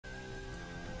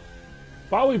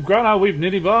While we've grown out, we've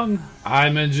nitty bung.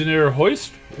 I'm Engineer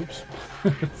Hoist. Oops.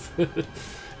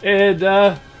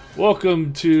 And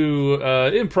welcome to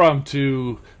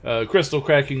impromptu crystal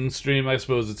cracking stream. I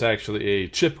suppose it's actually a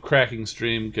chip cracking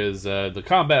stream because the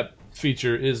C.O.M.B.A.T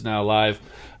feature is now live.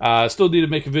 Still need to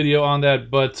make a video on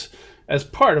that, but as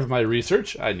part of my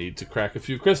research, I need to crack a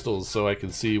few crystals so I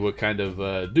can see what kind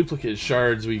of duplicate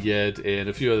shards we get and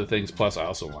a few other things. Plus, I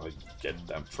also want to get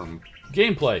them from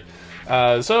gameplay.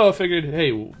 So I figured,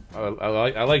 hey,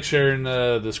 I like sharing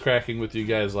this cracking with you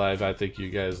guys live. I think you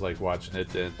guys like watching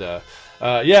it. And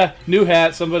yeah, new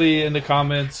hat. Somebody in the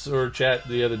comments or chat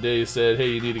the other day said, hey,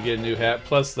 you need to get a new hat.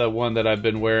 Plus the one that I've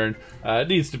been wearing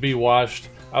needs to be washed.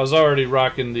 I was already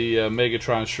rocking the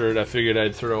Megatron shirt. I figured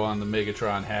I'd throw on the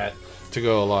Megatron hat to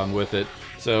go along with it.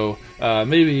 So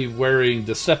maybe wearing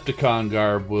Decepticon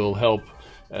garb will help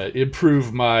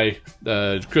improve my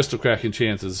crystal cracking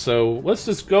chances. So let's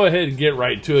just go ahead and get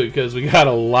right to it because we got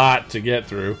a lot to get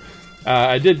through.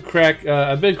 I've been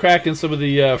cracking some of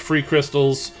the free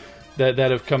crystals that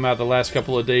have come out the last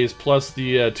couple of days, plus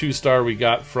the 2-star we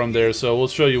got from there. So we'll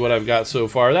show you what I've got so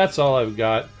far. That's all I've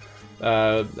got.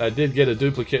 I did get a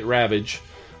duplicate Ravage.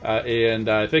 And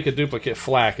I think a duplicate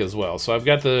Flak as well. So I've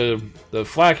got the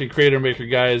Flak and Crater Maker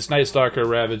guys, Night Stalker,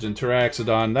 Ravage, and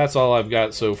Terraxodon. That's all I've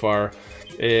got so far.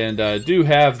 And I do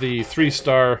have the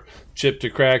 3-star chip to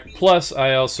crack. Plus,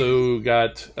 I also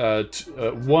got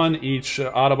one each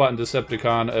Autobot and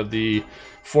Decepticon of the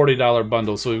 $40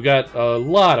 bundle. So we've got a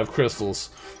lot of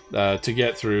crystals to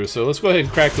get through. So let's go ahead and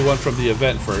crack the one from the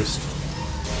event first.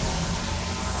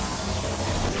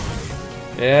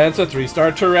 Yeah, it's a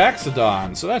 3-star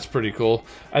Terraxodon, so that's pretty cool.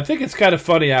 I think it's kind of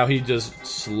funny how he just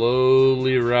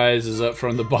slowly rises up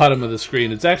from the bottom of the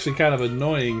screen. It's actually kind of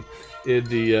annoying in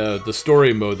the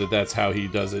story mode that's how he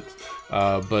does it.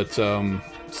 But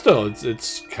still,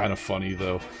 it's kind of funny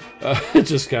though. It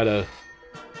just kind of.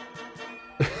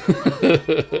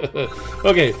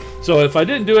 Okay, so if I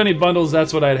didn't do any bundles,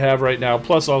 that's what I'd have right now,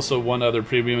 plus also one other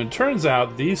premium. And turns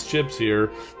out these chips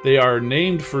here, they are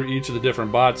named for each of the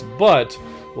different bots, but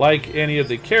like any of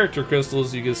the character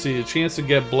crystals, you can see a chance to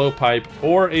get Blowpipe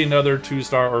or another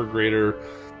 2-star or greater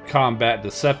C.O.M.B.A.T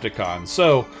Decepticon.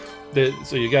 So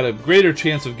you got a greater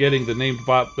chance of getting the named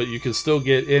bot, but you can still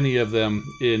get any of them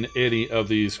in any of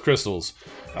these crystals.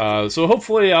 So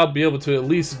hopefully I'll be able to at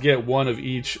least get one of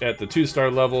each at the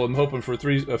 2-star level. I'm hoping for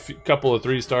a couple of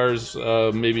 3-stars,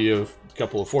 maybe a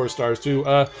couple of 4-stars too.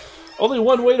 Only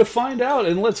one way to find out,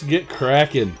 and let's get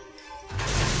cracking.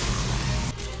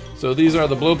 So these are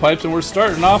the blowpipes, and we're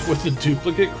starting off with the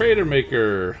duplicate Crater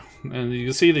Maker. And you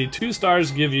can see the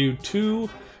 2-stars give you 2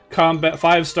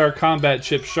 5-star C.O.M.B.A.T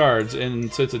chip shards,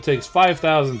 and since it takes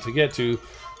 5,000 to get to,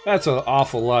 that's an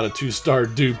awful lot of 2-star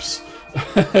dupes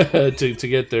to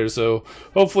get there. So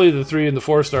hopefully the 3 and the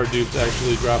 4-star dupes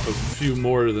actually drop a few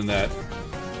more than that.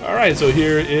 Alright, so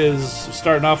here is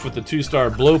starting off with the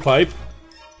 2-star Blowpipe.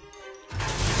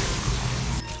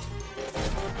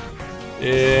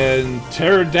 And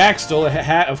Pterodactyl,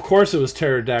 of course it was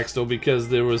Pterodactyl because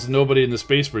there was nobody in the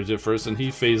space bridge at first and he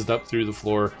phased up through the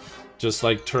floor just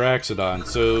like Terraxodon.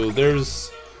 So there's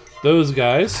those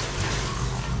guys.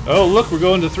 Oh look, we're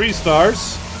going to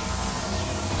 3-stars.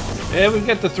 And we've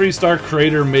got the 3-star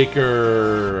Crater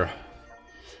Maker.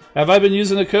 Have I been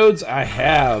using the codes? I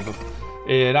have.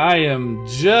 And I am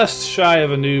just shy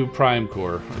of a new Prime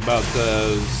Core. About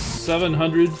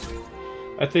 700,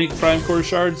 I think, Prime Core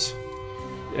shards.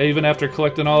 Even after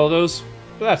collecting all of those.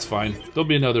 But that's fine. There'll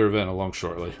be another event along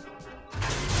shortly.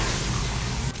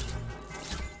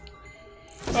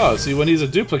 Oh, see, when he's a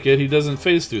duplicate, he doesn't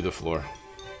phase through the floor.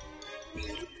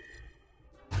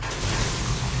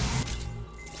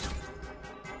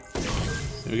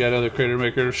 We got another Crater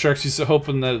Maker. Sharksy's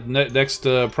hoping that next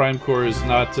Prime Core is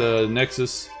not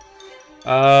Nexus.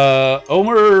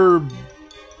 Omer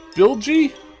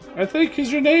Bilgi, I think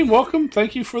is your name. Welcome.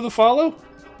 Thank you for the follow.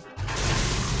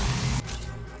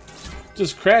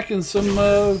 Just cracking some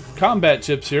C.O.M.B.A.T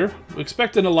chips here.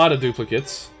 Expecting a lot of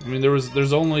duplicates. I mean,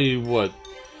 there's only what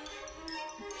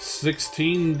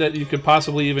 16 that you could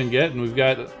possibly even get, and we've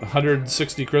got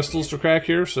 160 crystals to crack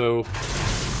here. So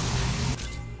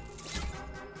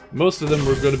most of them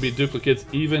were going to be duplicates,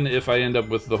 even if I end up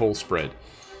with the whole spread.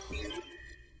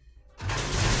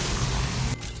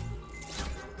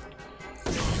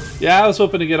 Yeah, I was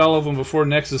hoping to get all of them before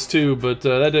Nexus 2, but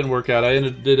that didn't work out. I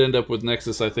did end up with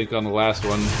Nexus, I think, on the last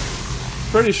one.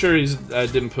 Pretty sure I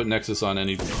didn't put Nexus on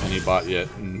any bot yet,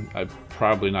 and I'm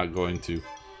probably not going to.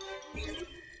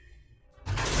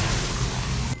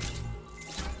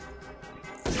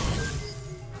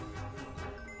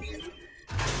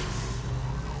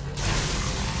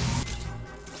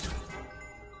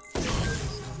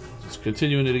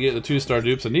 continuing to get the 2-star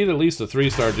dupes. I need at least a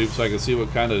 3-star dupe so I can see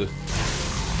what kind of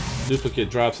duplicate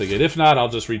drops I get. If not, I'll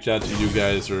just reach out to you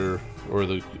guys or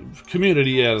the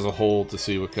community as a whole to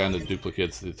see what kind of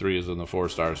duplicates the 3s and the 4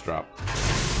 stars drop.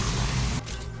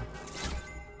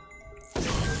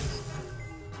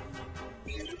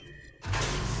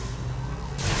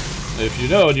 If you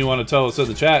know and you want to tell us in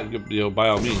the chat, you know, by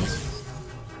all means.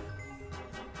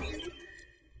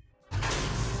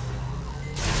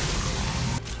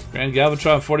 Grand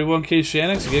Galvatron 41k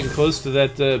Shanix, getting close to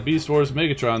that Beast Wars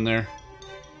Megatron there.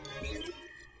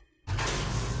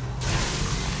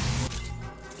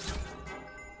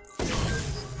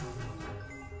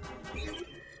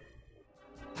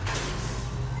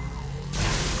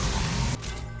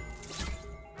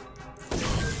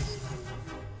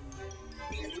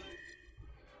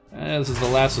 And this is the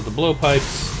last of the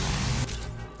blowpipes.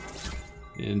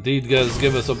 Indeed does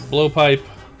give us a blowpipe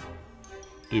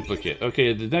duplicate.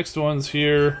 Okay, the next ones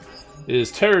here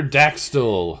is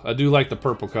Pterodactyl. I do like the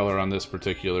purple color on this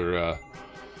particular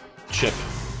chip.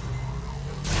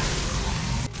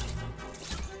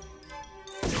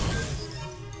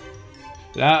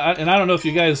 And I don't know if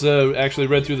you guys actually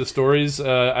read through the stories.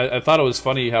 I thought it was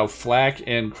funny how Flak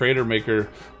and Crater Maker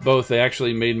both, they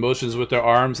actually made motions with their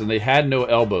arms and they had no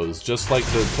elbows, just like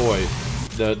the toy.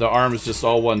 The arms just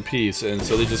all one piece, and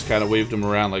so they just kind of waved them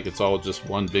around like it's all just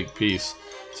one big piece.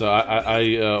 So I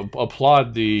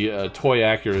applaud the toy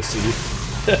accuracy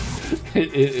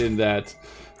in that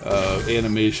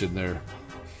animation there.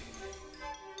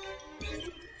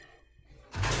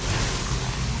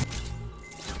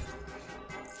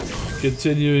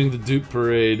 Continuing the dupe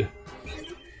parade.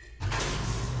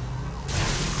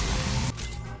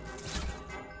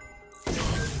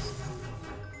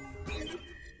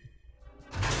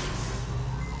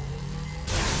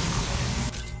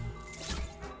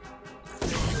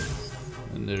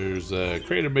 And there's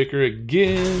Crater Maker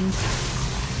again.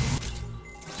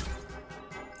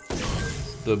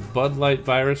 The Bud Light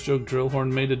virus joke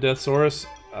Drillhorn made a Deathsaurus.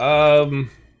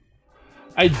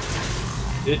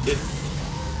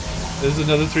 There's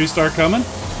another 3-star coming.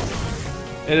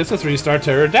 And it's a 3-star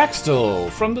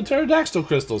Pterodactyl from the Pterodactyl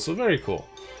crystal, so very cool.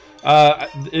 That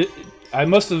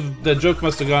joke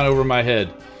must have gone over my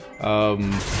head.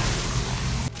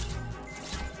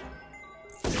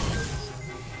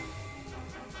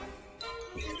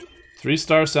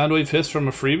 3-star Soundwave Hiss from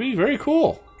a freebie? Very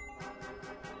cool.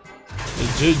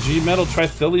 G-Metal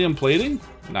Trithelium Plating?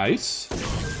 Nice.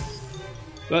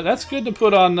 But that's good to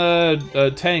put on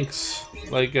tanks.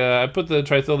 Like, I put the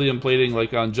Trithelium Plating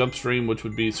like on Jumpstream, which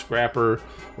would be Scrapper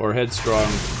or Headstrong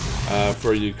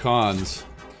for Yukons.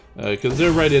 Because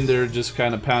they're right in there just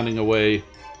kind of pounding away.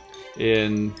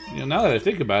 And, you know, now that I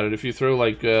think about it, if you throw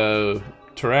like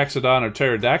Pteroxodon or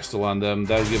Pterodactyl on them,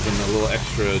 that'll give them a little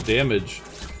extra damage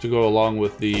to go along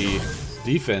with the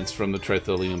defense from the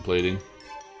Trithelium Plating.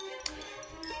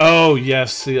 Oh,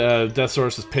 yes,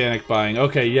 Deathsaurus is panic buying.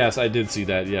 Okay, yes, I did see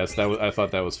that. Yes, I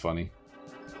thought that was funny.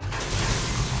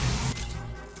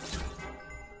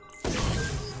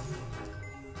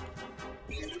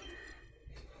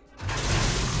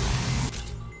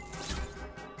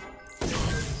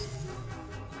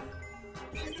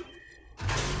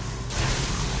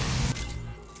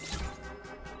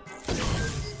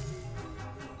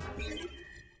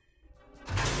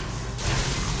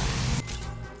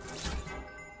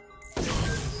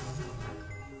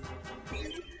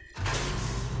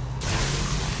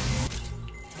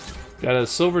 Got a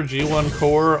silver G1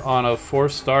 core on a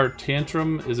 4-star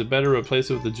Tantrum. Is it better to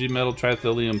replace it with the G-Metal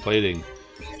Trithelium Plating?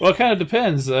 Well, it kind of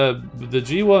depends. The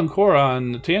G1 core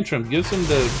on Tantrum gives him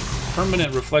the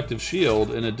permanent reflective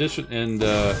shield in addition, and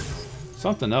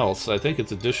something else. I think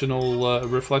it's additional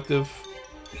reflective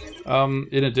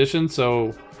in addition.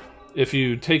 So if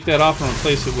you take that off and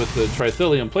replace it with the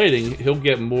Trithelium Plating, he'll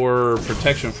get more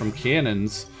protection from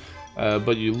cannons.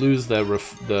 But you lose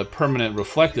the permanent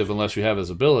reflective unless you have his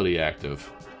ability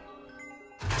active.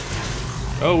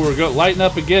 Oh, we're lighting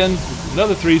up again.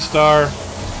 Another 3-star.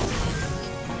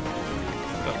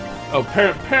 Oh,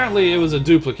 apparently it was a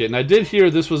duplicate. And I did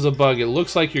hear this was a bug. It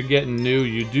looks like you're getting new.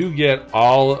 You do get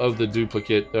all of the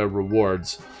duplicate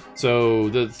rewards. So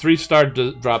the 3-star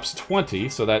drops 20,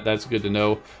 so that's good to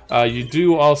know. You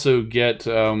do also get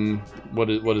what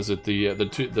is it?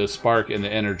 The Spark and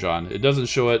the Energon. It doesn't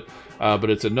show it, but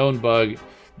it's a known bug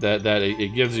that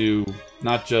it gives you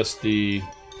not just the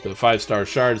 5-star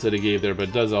shards that it gave there, but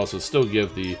it does also still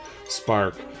give the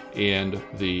Spark and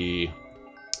the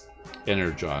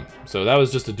Energon. So that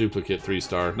was just a duplicate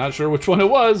 3-star. Not sure which one it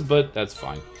was, but that's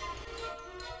fine.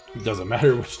 It doesn't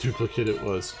matter which duplicate it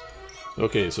was.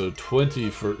 Okay, so 20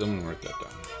 for... I'm gonna write that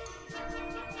down.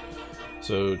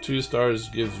 So 2 stars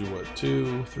gives you what?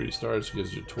 2. 3 stars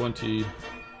gives you 20.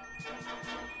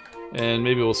 And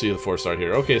maybe we'll see the 4-star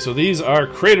here. Okay, so these are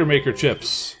Crater Maker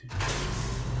chips.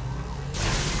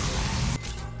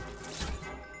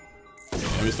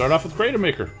 And we start off with Crater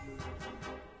Maker.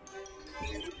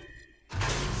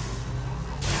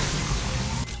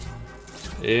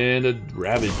 And a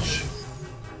Ravage.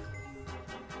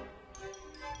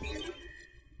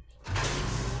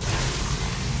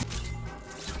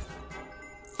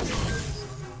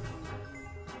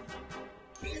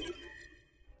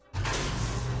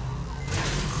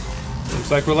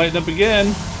 Looks like we're lighting up again.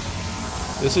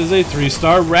 This is a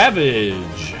 3-star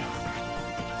Ravage.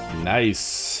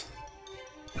 Nice.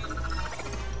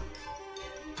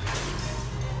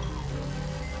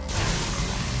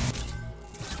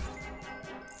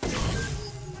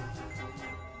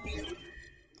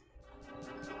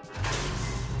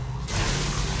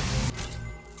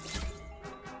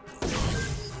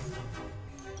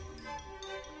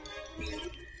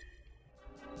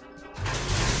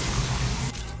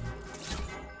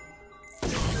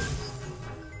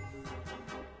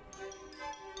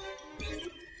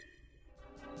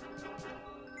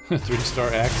 A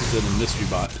 3-star Axe and a mystery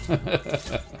bot.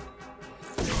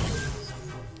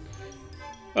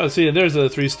 Oh, see, there's a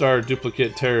 3-star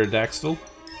duplicate pterodactyl.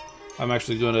 I'm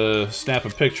actually going to snap a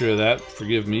picture of that.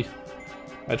 Forgive me.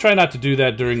 I try not to do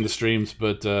that during the streams,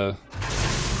 but I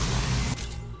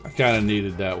kind of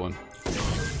needed that one.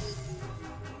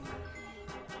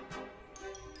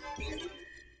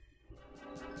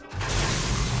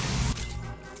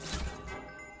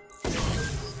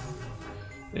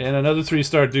 And another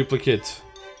 3-star duplicate.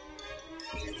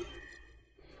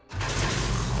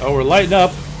 Oh, we're lighting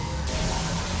up.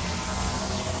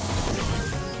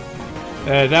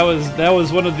 That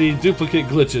was one of the duplicate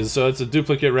glitches, so it's a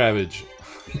duplicate Ravage.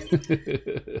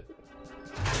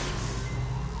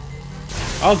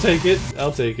 I'll take it.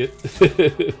 I'll take it.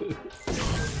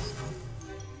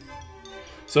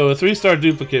 So a 3-star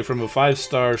duplicate from a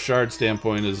 5-star shard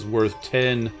standpoint is worth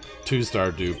 10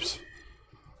 2-star dupes.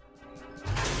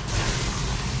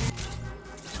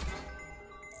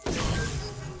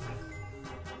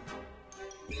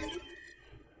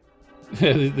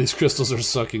 These crystals are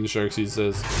sucking sharks, he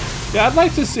says. Yeah, I'd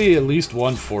like to see at least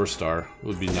one 4-star.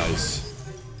 Would be nice.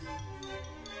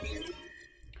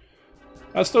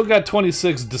 I've still got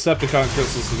 26 Decepticon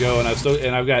crystals to go,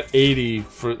 and I've got 80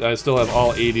 for. I still have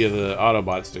all 80 of the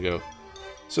Autobots to go.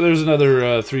 So there's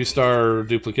another 3-star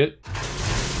duplicate.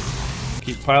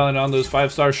 Keep piling on those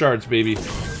 5-star shards, baby.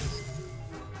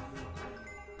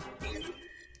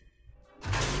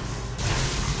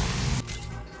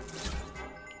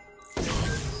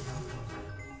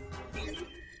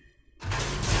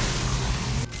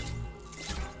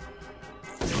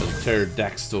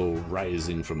 Pterodactyl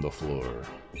rising from the floor.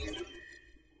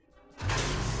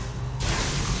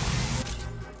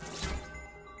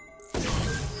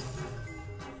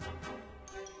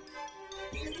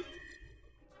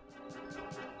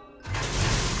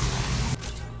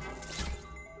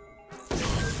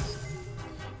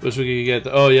 Wish we could get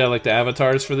the, oh yeah, like the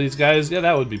avatars for these guys. Yeah,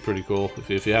 that would be pretty cool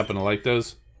if you happen to like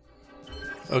those.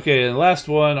 Okay, and the last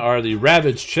one are the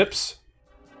Ravage chips.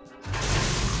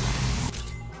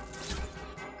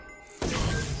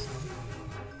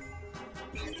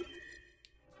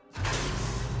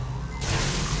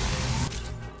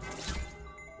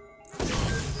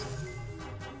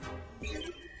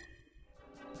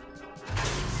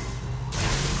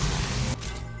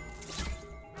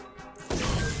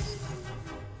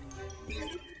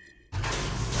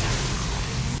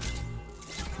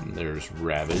 There's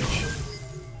Ravage.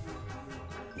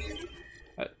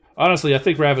 Honestly, I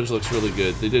think Ravage looks really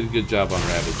good. They did a good job on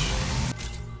Ravage.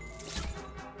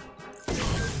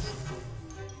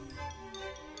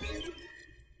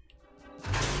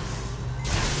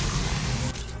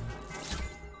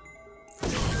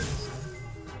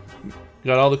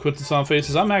 Got all the Quintesson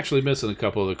faces. I'm actually missing a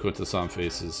couple of the Quintesson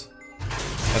faces.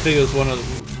 I think it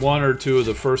was one or two of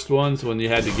the first ones when you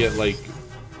had to get like,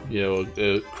 you know,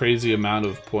 a crazy amount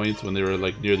of points when they were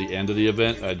like near the end of the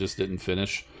event. I just didn't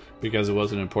finish because it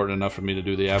wasn't important enough for me to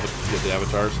do the get the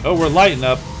avatars. Oh, we're lighting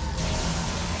up.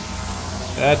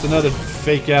 That's another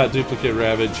fake out duplicate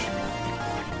Ravage.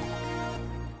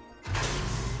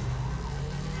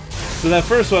 So that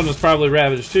first one was probably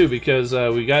Ravage too, because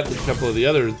we got a couple of the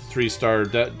other 3-star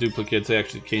duplicates that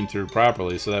actually came through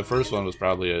properly. So that first one was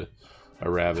probably a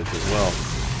Ravage as well.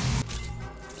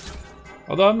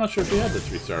 Although I'm not sure if we had the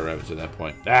 3-star Ravage at that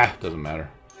point. Ah, doesn't matter.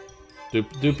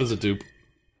 Dupe is a dupe.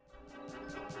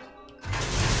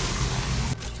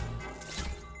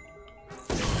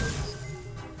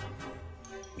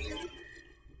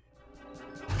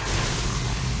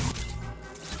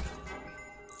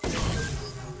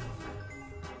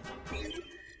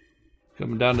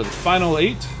 Coming down to the final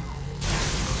 8.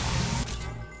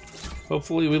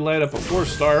 Hopefully we light up a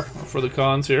 4-star for the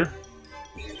cons here.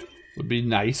 Would be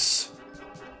nice.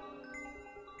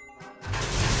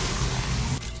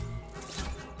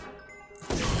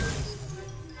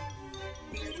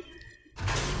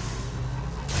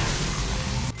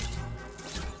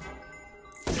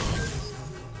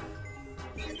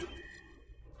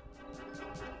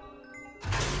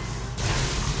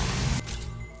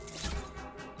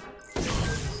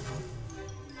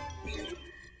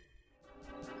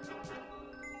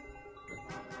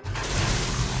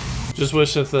 Just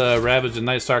wish that the Ravage and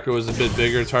Night Stalker was a bit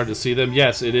bigger. It's hard to see them.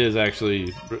 Yes, it is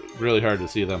actually really hard to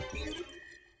see them.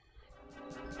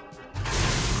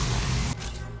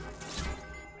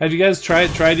 Have you guys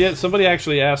tried yet? Somebody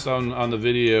actually asked on the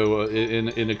video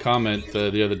in a comment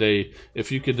the other day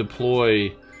if you could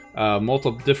deploy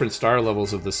multiple different star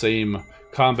levels of the same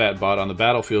combat bot on the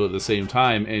battlefield at the same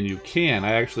time, and you can.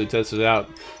 I actually tested it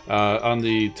out on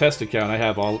the test account. I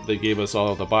have all. They gave us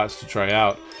all of the bots to try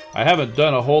out. I haven't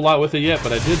done a whole lot with it yet,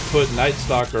 but I did put Night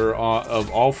Stalker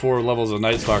of all 4 levels of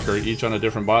Night Stalker, each on a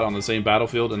different bot on the same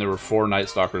battlefield, and there were 4 Night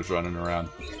Stalkers running around.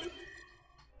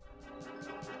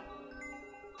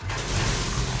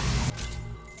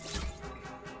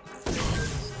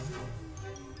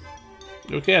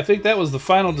 Okay, I think that was the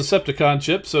final Decepticon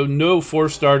chip, so no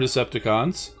 4-star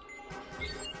Decepticons.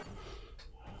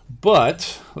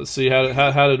 But, let's see,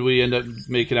 how did we end up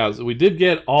making out? We did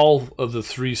get all of the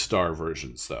 3-star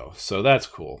versions, though, so that's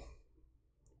cool.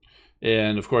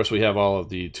 And, of course, we have all of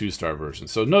the 2-star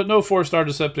versions. So no 4-star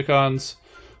Decepticons.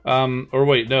 Or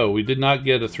wait, no, we did not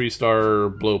get a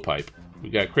 3-star Blowpipe. We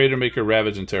got Crater Maker,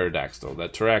 Ravage, and Pterodactyl.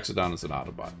 That Terraxodon is an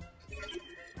Autobot.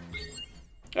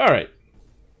 Alright.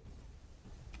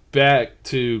 Back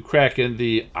to cracking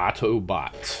the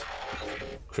Autobot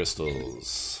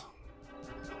crystals.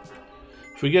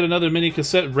 If we get another mini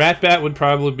cassette, Ratbat would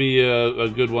probably be a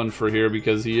good one for here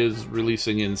because he is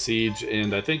releasing in Siege,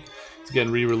 and I think it's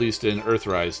getting re-released in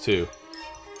Earthrise too.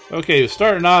 Okay,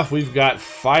 starting off, we've got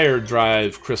Fire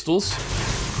Drive crystals.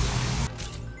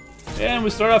 And we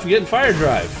start off getting Fire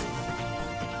Drive.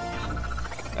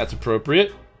 That's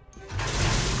appropriate.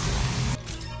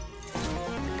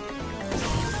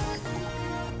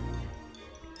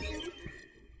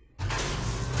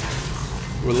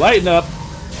 We're lighting up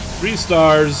 3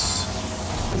 stars,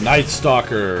 Night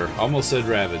Stalker. Almost said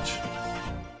Ravage.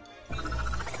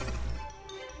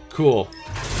 Cool.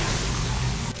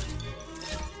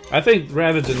 I think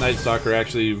Ravage and Night Stalker are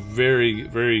actually very,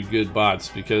 very good bots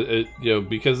because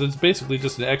because it's basically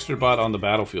just an extra bot on the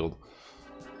battlefield.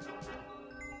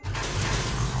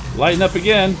 Lighting up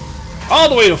again, all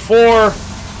the way to 4.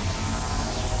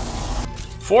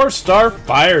 4-star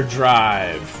Fire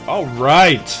Drive. All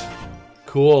right.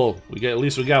 Cool. At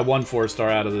least we got 1 4-star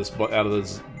out of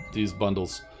these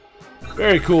bundles.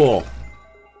 Very cool.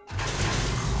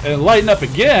 And lighting up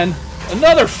again,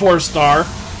 another 4-star,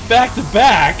 back to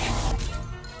back.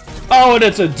 Oh, and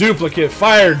it's a duplicate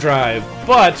Fire Drive,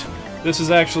 but this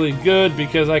is actually good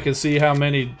because I can see how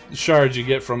many shards you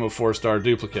get from a 4-star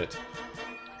duplicate.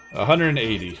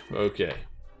 180. Okay.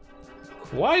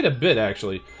 Quite a bit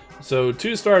actually. So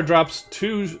 2-star drops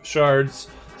 2 shards.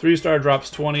 3-star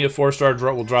drops 20, a 4-star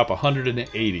will drop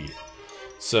 180.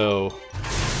 So,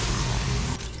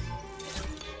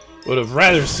 would have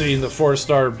rather seen the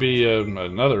 4-star be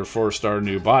another 4-star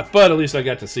new bot, but at least I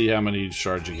got to see how many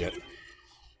shards you get.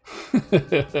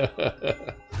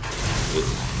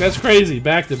 That's crazy,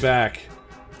 back to back.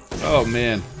 Oh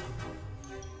man.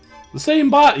 The same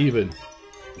bot even.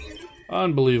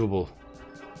 Unbelievable.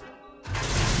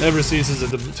 Never ceases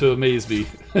to amaze me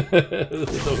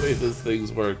the way this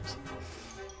thing works.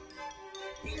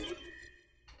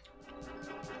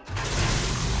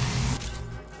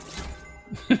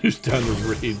 Who's down to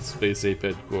raid Space Ape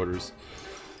headquarters?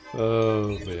 Oh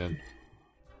man.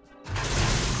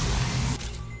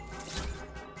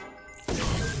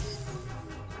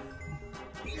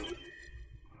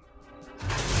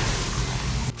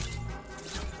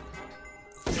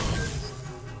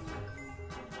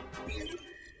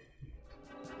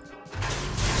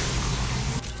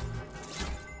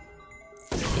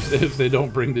 If they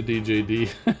don't bring the DJD.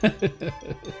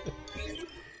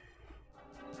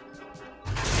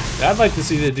 I'd like to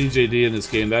see the DJD in this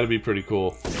game. That'd be pretty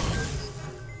cool.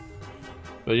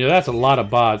 But yeah, that's a lot of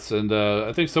bots, and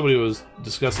I think somebody was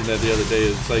discussing that the other day.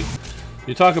 It's like,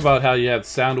 you talk about how you have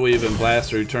Soundwave and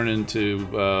Blaster who turn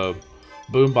into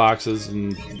boom boxes,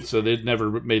 and so they'd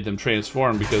never made them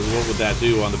transform because what would that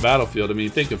do on the battlefield? I mean,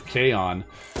 think of K-On,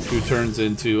 who turns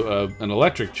into an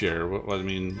electric chair. I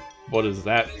mean, what does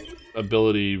that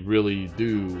ability really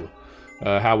do?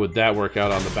 how would that work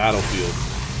out on the battlefield?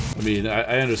 I mean,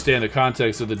 I understand the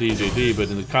context of the DJD, but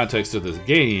in the context of this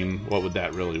game, what would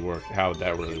that really work? How would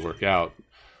that really work out?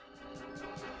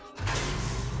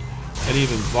 And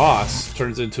even Voss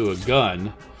turns into a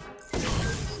gun.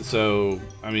 So,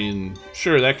 I mean,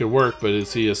 sure, that could work, but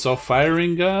is he a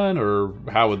self-firing gun, or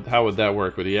how would that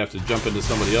work? Would he have to jump into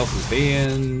somebody else's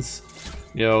hands?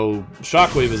 You know,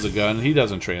 Shockwave is a gun, he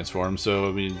doesn't transform, so,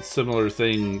 I mean, similar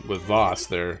thing with Voss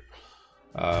there.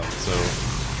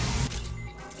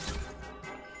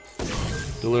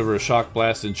 Deliver a shock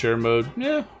blast in chair mode.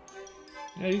 Yeah,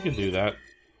 you can do that.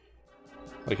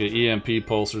 Like an EMP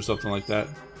pulse or something like that.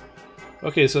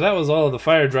 Okay, so that was all of the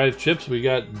fire drive chips. We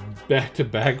got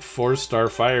back-to-back 4-star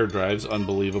fire drives,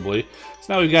 unbelievably.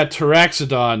 So now we've got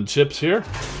Taraxodon chips here.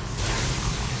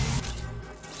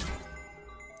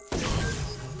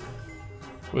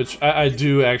 Which I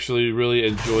do actually really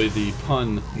enjoy the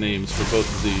pun names for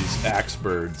both of these axe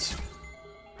birds.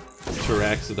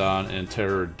 Taraxodon and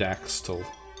Pterodactyl.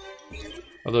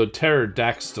 Although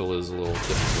Pterodactyl is a little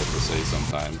difficult to say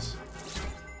sometimes.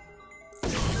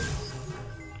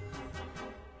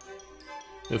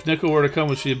 If Nickel were to come,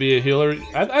 would she be a healer?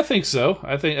 I think so.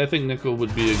 I think Nickel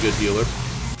would be a good healer.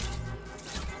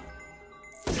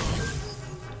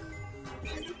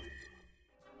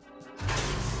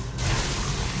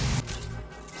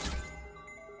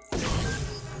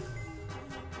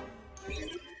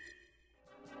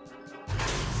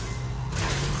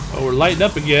 Oh, we're lighting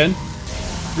up again.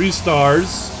 3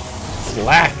 stars.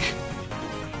 Flak.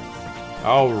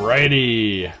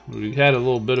 Alrighty. We had a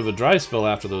little bit of a dry spell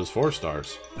after those 4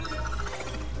 stars.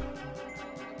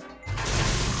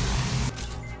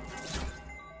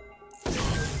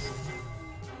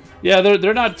 Yeah,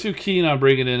 they're not too keen on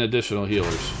bringing in additional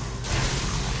healers.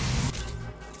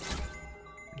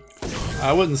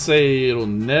 I wouldn't say it'll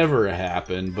never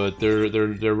happen, but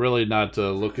they're really not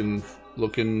looking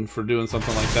for doing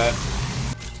something like that.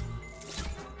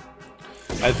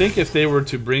 I think if they were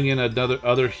to bring in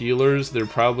other healers, they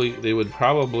would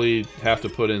probably have to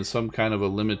put in some kind of a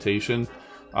limitation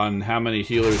on how many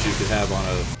healers you could have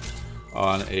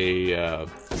on a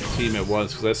team at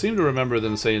once. Because I seem to remember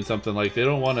them saying something like they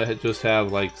don't want to just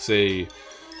have, like, say,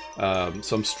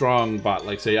 some strong bot,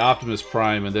 like say Optimus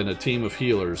Prime, and then a team of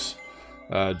healers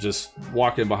just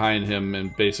walking behind him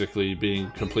and basically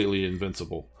being completely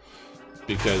invincible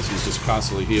because he's just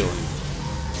constantly healing.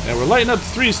 And we're lighting up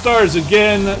 3 stars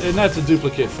again, and that's a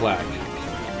duplicate flag.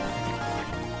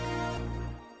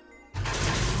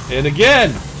 And again!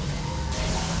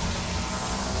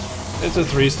 It's a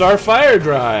 3-star fire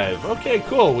drive! Okay,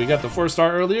 cool. We got the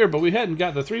 4-star earlier, but we hadn't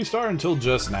got the 3-star until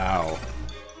just now.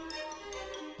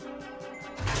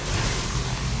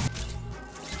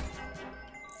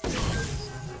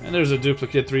 And there's a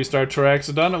duplicate 3-star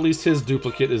Taraxodon. At least his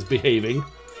duplicate is behaving.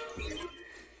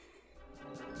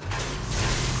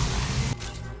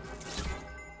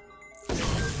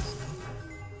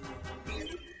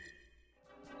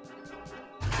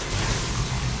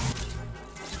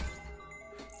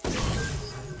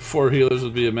 Four healers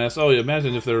would be a mess. Oh, yeah,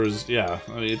 imagine if there was... Yeah,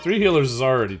 I mean, 3 healers is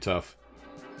already tough.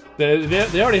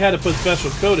 They already had to put special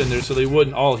code in there so they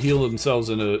wouldn't all heal themselves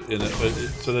so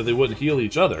that they wouldn't heal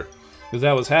each other. Because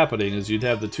that was happening, is you'd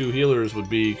have the 2 healers would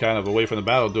be kind of away from the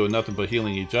battle doing nothing but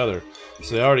healing each other.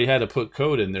 So they already had to put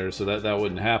code in there so that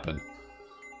wouldn't happen.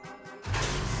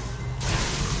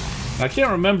 I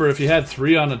can't remember if you had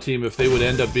 3 on a team if they would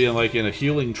end up being like in a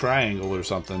healing triangle or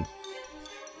something.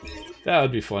 That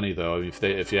would be funny though,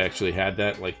 if you actually had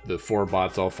that, like the 4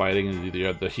 bots all fighting and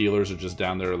the healers are just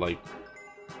down there like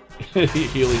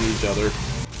healing each other.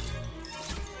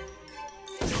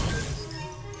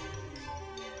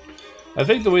 I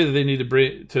think the way that they need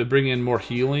to bring in more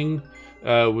healing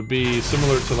would be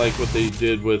similar to like what they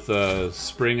did with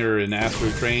Springer and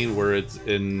Astro Train, where it's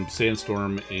in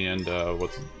Sandstorm and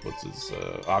what's his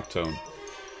Octone,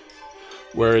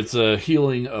 where it's a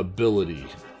healing ability.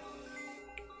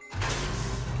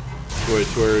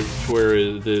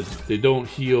 Where they don't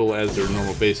heal as their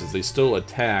normal basis. They still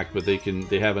attack, but they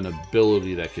have an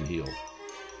ability that can heal.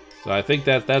 So I think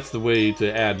that's the way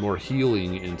to add more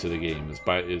healing into the game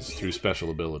is through special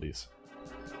abilities.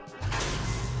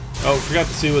 Oh, forgot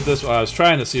to see what this. I was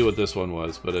trying to see what this one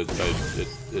was, but it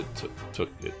took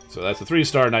it. So that's a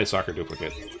 3-star Night Stalker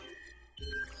duplicate.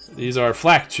 These are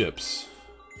flak chips.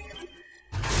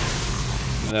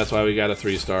 And that's why we got a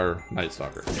 3-star Night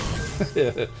Stalker.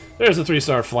 There's a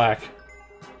 3-star flak.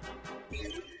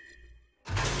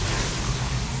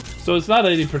 So it's not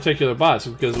any particular bots,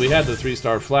 because we had the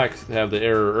 3-star flak have the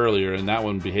error earlier, and that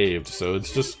one behaved. So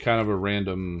it's just kind of a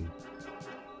random...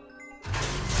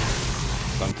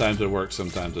 Sometimes it works,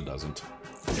 sometimes it doesn't.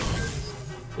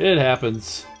 It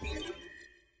happens.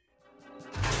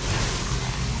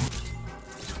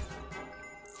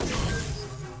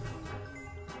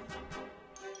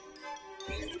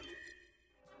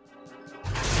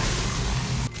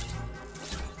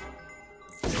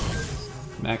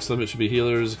 Max limit should be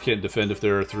healers. Can't defend if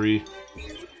there are 3.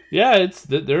 Yeah,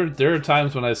 there are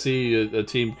times when I see a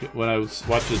team, when I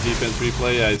watch the defense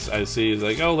replay, I see it's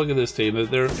like, oh, look at this team.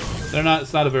 They're not.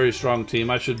 It's not a very strong team.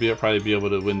 I should probably be able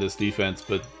to win this defense,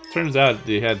 but turns out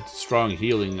they had strong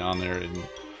healing on there, and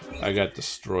I got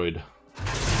destroyed.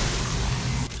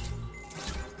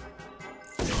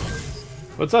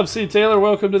 What's up, C. Taylor?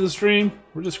 Welcome to the stream.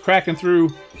 We're just cracking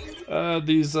through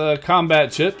these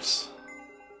combat chips.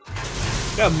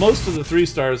 Got most of the 3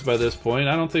 stars by this point.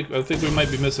 I think we might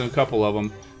be missing a couple of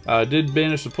them. Did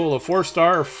manage to pull a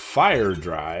 4-star fire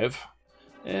drive,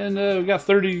 and we got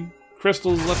 30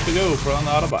 crystals left to go on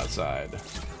the Autobot side.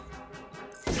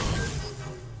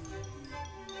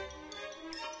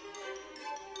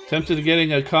 Tempted to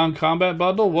getting a combat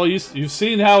bundle? Well, you've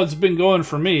seen how it's been going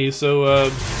for me,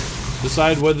 so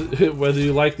decide whether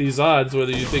you like these odds,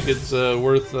 whether you think it's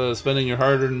worth spending your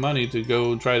hard-earned money to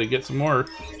go try to get some more.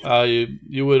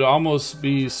 You would almost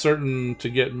be certain to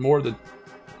get more than,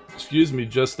 excuse me,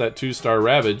 just that 2-star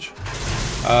Ravage.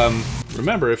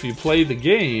 Remember, if you play the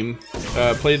game,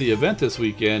 play the event this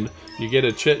weekend, you get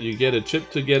a chip. You get a chip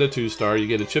to get a 2-star. You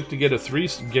get a chip to get a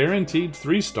guaranteed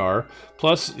 3-star.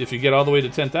 Plus, if you get all the way to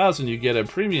 10,000, you get a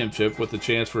premium chip with the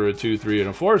chance for a 2, 3, and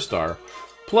a 4-star.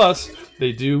 Plus,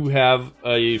 they do have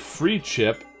a free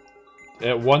chip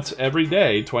at once every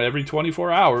day, every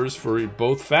 24 hours for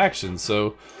both factions.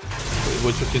 So,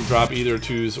 which can drop either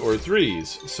 2s or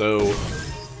 3s. So,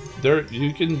 there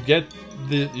you can get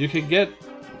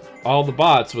all the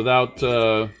bots without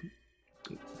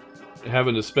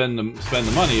having to spend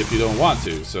the money if you don't want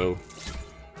to. So,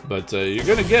 but you're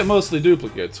gonna get mostly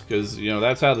duplicates because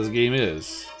that's how this game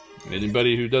is.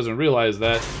 Anybody who doesn't realize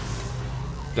that.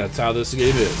 That's how this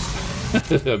game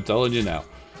is. I'm telling you now.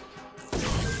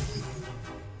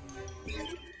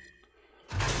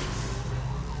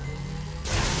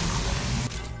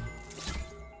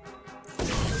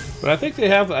 But I think they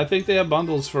have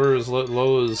bundles for as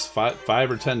low as $5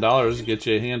 or $10 to get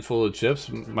you a handful of chips.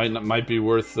 Might be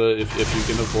worth if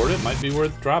you can afford it. Might be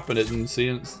worth dropping it and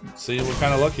seeing what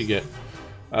kind of luck you get.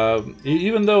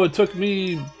 Even though it took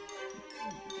me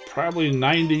probably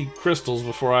 90 crystals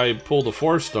before I pulled a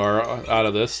 4-star out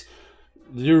of this.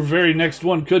 Your very next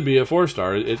one could be a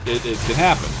 4-star. It can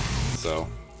happen. So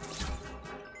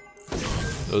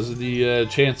those are the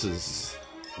chances.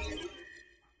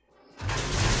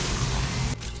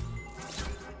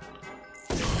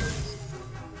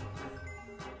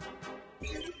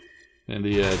 And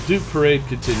the dupe parade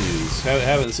continues.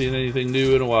 Haven't seen anything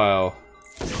new in a while.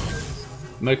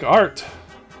 McArt,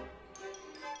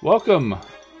 welcome.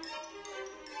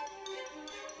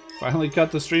 Finally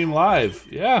cut the stream live.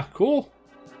 Yeah, cool.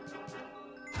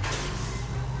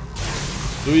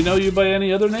 Do we know you by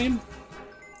any other name?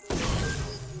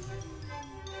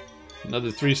 Another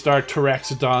 3-star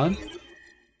Tyraxodon.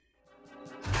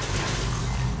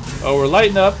 Oh, we're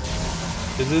lighting up.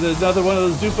 Is it another one of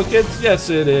those duplicates? Yes,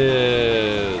 it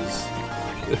is.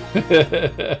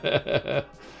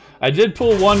 I did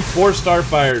pull one 4-star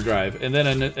fire drive, and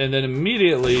then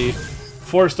immediately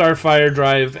 4-star fire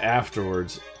drive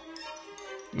afterwards.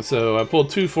 So I pulled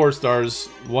 2 4-stars.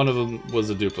 One of them was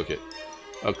a duplicate.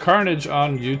 A Carnage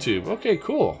on YouTube. Okay,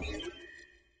 cool.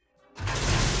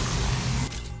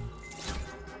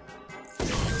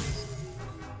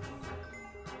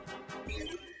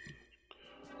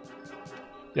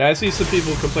 Yeah, I see some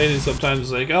people complaining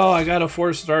sometimes like, oh, I got a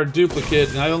 4-star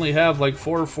duplicate and I only have like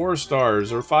 4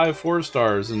 4-stars or 5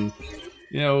 4-stars, and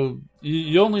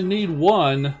you only need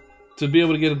 1 to be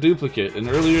able to get a duplicate, and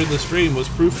earlier in the stream was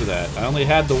proof of that. I only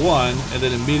had the 1 and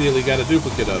then immediately got a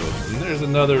duplicate of it. And there's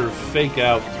another fake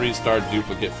out 3-star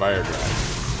duplicate fire drive.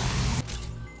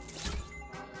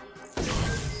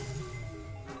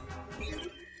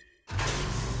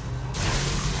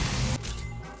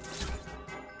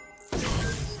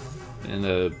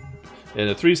 And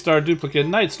a 3-star duplicate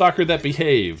Night Stalker that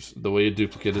behaved the way a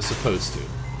duplicate is supposed to.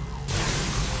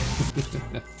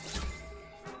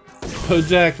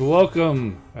 Kojak,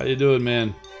 welcome. How you doing,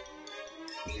 man?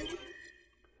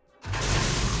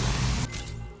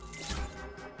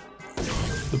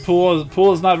 The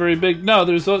pool is not very big. No,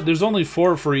 there's only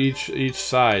 4 for each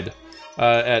side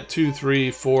at 2,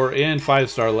 3, 4, and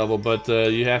 5-star level. But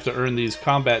you have to earn these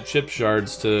combat chip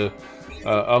shards to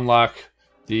unlock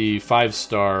the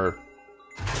 5-star.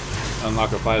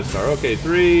 Unlock a 5-star. Okay,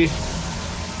 3,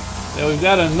 And we've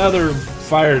got another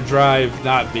fire drive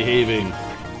not behaving.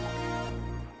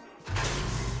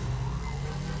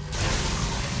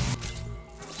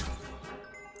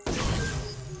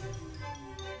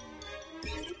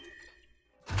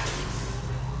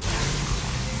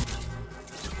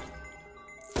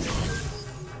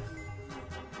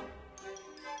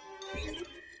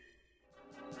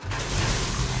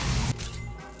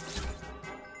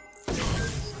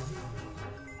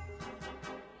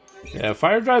 Yeah,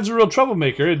 fire drive's a real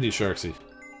troublemaker, isn't he, Sharksy?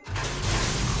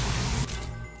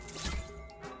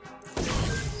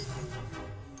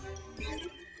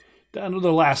 Down to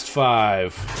the last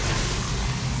 5.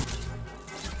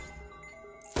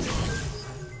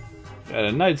 Got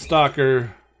a Night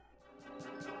Stalker.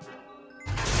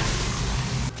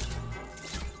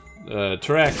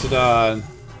 Pteranodon.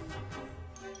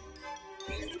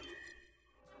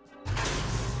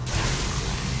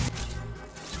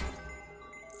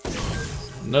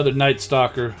 Another Night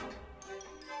Stalker.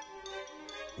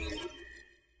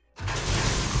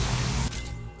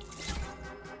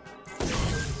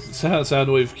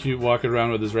 Soundwave cute walking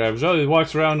around with his Ravage. Oh, he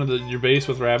walks around in your base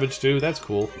with Ravage too. That's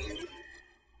cool.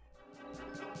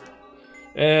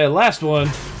 And last one.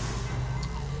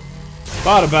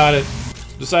 Thought about it.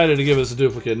 Decided to give us a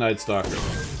duplicate Night Stalker.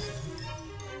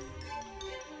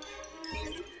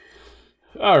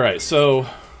 Alright, so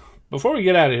before we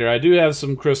get out of here, I do have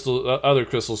some other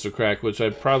crystals to crack, which I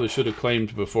probably should have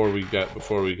claimed before we got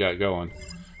going.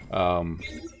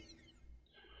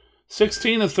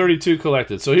 16 of 32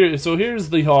 collected. So here's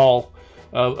the haul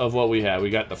of what we have.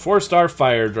 We got the 4-star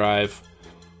Fire Drive,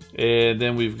 and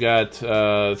then we've got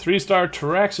 3-star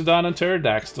Pteranodon and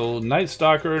Pterodactyl, Night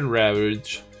Stalker and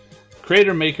Ravage,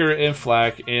 Crater Maker and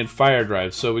Flak, and Fire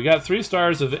Drive. So we got 3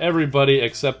 stars of everybody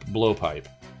except Blowpipe.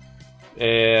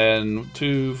 And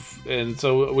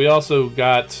so we also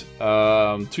got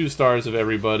 2 stars of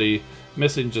everybody,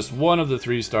 missing just 1 of the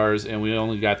 3 stars, and we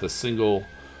only got the single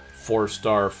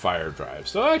 4-star Fire Drive.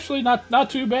 So actually not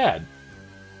too bad.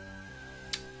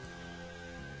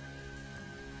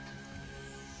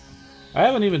 I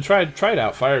haven't even tried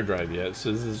out Fire Drive yet. It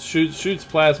says it shoots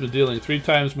plasma, dealing 3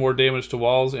 times more damage to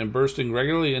walls and bursting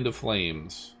regularly into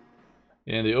flames.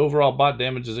 And the overall bot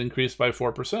damage is increased by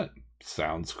 4%.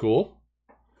 Sounds cool.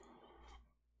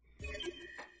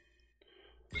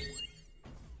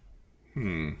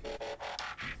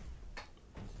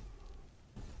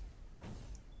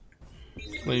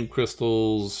 Flame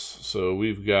crystals. So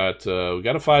we got a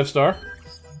 5-star.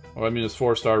 Or I mean, it's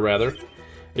 4-star rather. And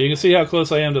you can see how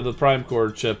close I am to the Prime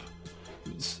Core chip.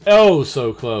 Oh,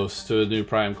 so close to a new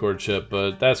Prime Core chip,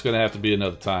 but that's going to have to be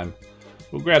another time.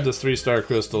 We'll grab this 3-star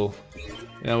crystal,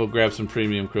 and we'll grab some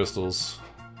premium crystals.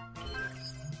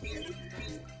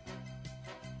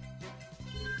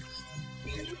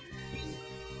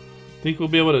 Think we'll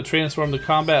be able to transform the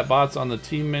combat bots on the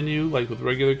team menu like with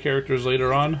regular characters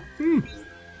later on?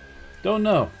 Don't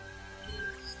know.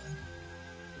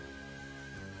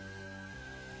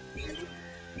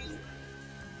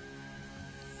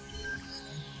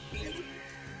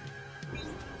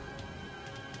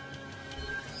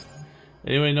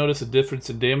 Anyone notice a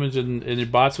difference in damage in your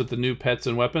bots with the new pets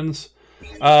and weapons?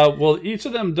 Well, each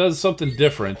of them does something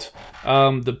different.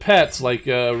 The pets, like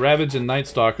Ravage and Night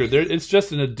Stalker, it's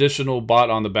just an additional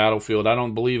bot on the battlefield. I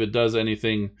don't believe it does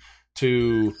anything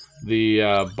to the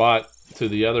to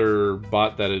the other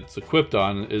bot that it's equipped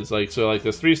on. Is like like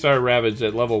this 3-star Ravage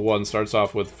at level 1 starts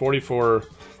off with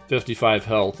 4455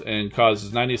 health and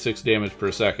causes 96 damage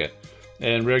per second,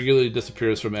 and regularly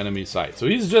disappears from enemy sight. So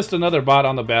he's just another bot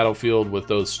on the battlefield with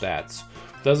those stats.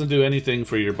 Doesn't do anything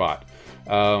for your bot.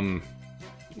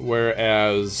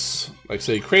 Whereas, like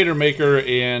say, Crater Maker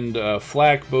and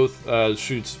Flak both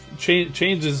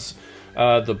changes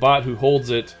the bot who holds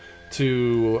it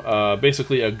to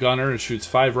basically a gunner and shoots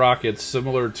 5 rockets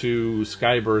similar to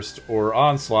Skyburst or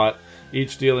Onslaught,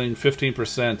 each dealing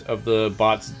 15% of the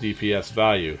bot's DPS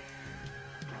value.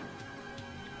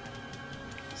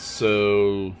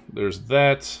 So there's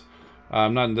that.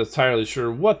 I'm not entirely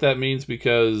sure what that means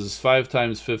because 5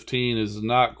 times 15 is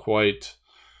not quite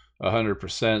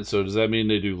 100%. So does that mean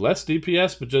they do less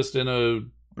DPS but just in a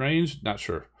range? Not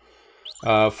sure.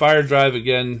 Fire Drive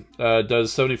again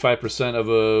does 75% of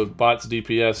a bot's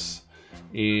DPS,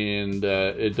 and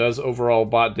it does overall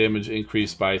bot damage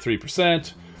increase by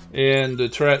 3%. And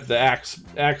the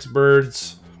axe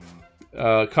birds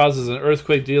causes an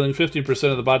earthquake, dealing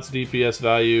 15% of the bot's DPS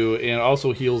value, and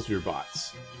also heals your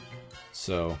bots.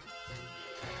 So,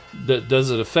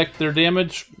 does it affect their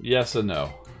damage? Yes and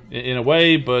no, in a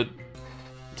way, but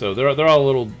so they're all a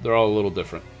little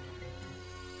different.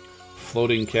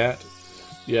 Floating cat.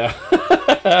 Yeah.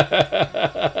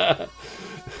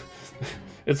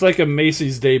 It's like a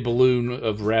Macy's Day balloon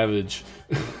of Ravage.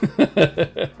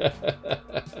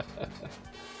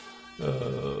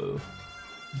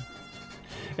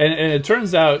 And it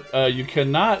turns out you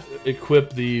cannot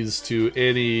equip these to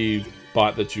any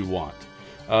bot that you want.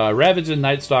 Ravage and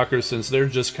Night Stalker, since they're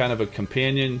just kind of a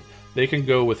companion, they can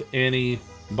go with any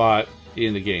bot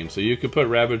in the game. So you could put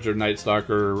Ravage or Night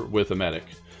Stalker with a medic.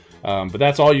 But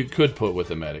that's all you could put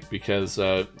with a medic, because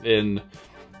in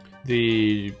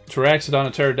the Pteranodon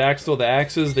and Pterodactyl, the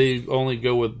axes, they only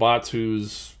go with bots who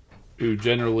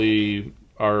generally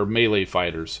are melee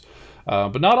fighters.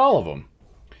 But not all of them.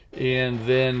 And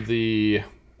then the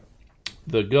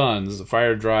guns, the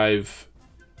Fire Drive,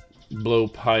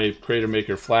 Blowpipe, Crater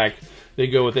Maker, Flak, they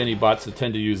go with any bots that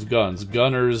tend to use guns.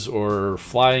 Gunners or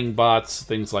flying bots,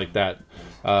 things like that.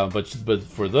 But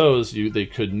for those, they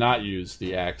could not use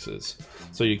the axes.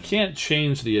 So you can't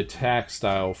change the attack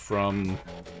style from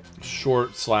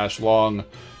short/long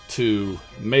to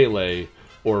melee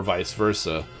or vice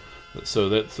versa. So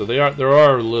they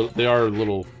are a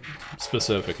little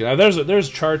specific. Now there's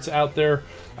charts out there.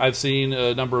 I've seen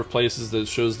a number of places that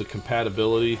shows the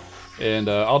compatibility, and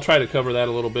I'll try to cover that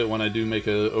a little bit when I do make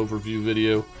an overview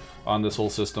video on this whole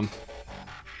system.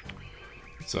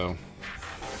 So,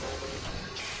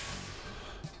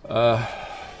 what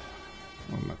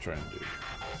am I trying to do?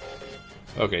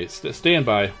 Okay, stand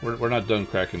by. We're not done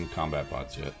cracking combat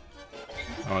bots yet.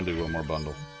 I want to do one more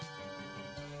bundle.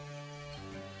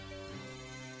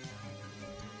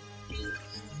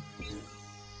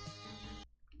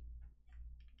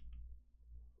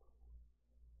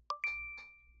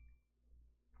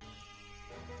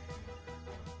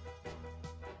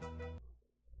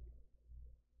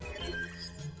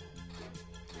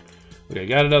 Okay,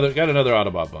 got another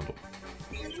Autobot bundle.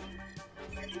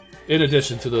 In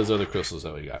addition to those other crystals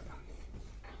that we got.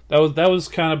 That was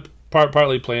kind of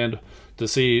partly planned to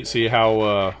see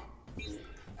how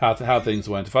things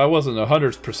went. If I wasn't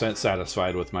 100%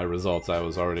 satisfied with my results, I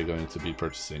was already going to be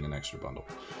purchasing an extra bundle.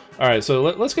 All right, so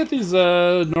let's get these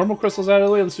normal crystals out of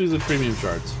the way. Let's do the premium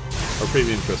shards or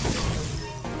premium crystals.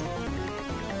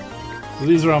 So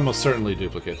these are almost certainly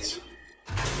duplicates.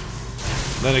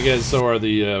 Then again, so are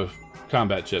the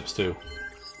combat chips too.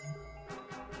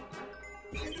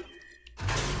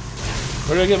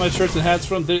 Where did I get my shirts and hats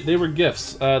from? They were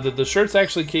gifts. The shirts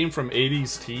actually came from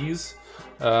 80s Tees.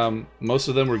 Most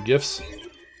of them were gifts.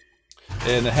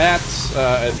 And the hats,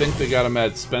 I think they got them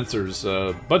at Spencer's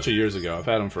a bunch of years ago. I've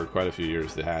had them for quite a few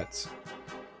years, the hats.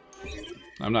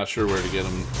 I'm not sure where to get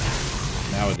them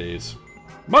nowadays.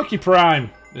 Monkey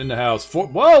Prime in the house.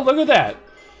 Whoa, look at that!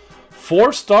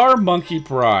 4-star Monkey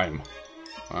Prime.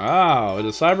 Wow, and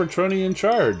a Cybertronian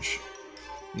charge.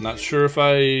 I'm not sure if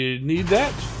I need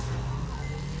that.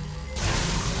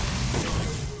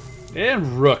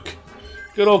 And Rook.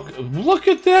 Good old... Look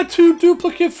at that! 2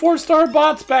 duplicate 4-star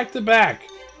bots back to back.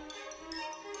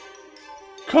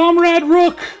 Comrade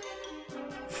Rook!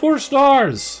 4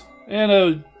 stars. And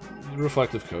a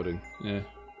reflective coating. Yeah.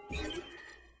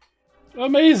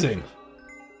 Amazing.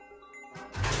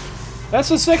 That's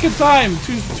the second time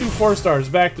two 4 stars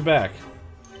back to back.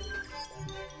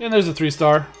 And there's a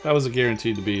 3-star. That was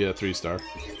guaranteed to be a 3-star.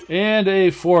 And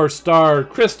a 4-star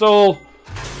crystal.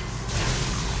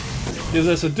 Gives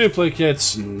us a duplicate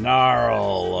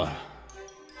Snarl.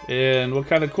 And what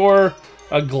kind of core?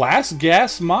 A glass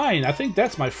gas mine. I think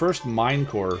that's my first mine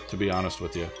core, to be honest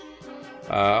with you.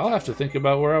 I'll have to think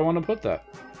about where I want to put that.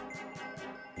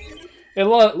 And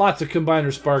lots of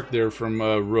combiner spark there from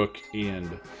Rook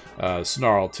and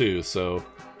Snarl too, so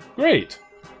great.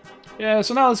 Yeah,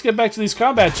 so now let's get back to these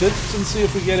combat chips and see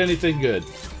if we get anything good.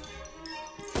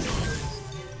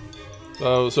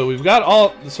 So we've got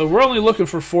all. So we're only looking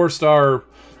for 4-star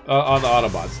on the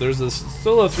Autobots. There's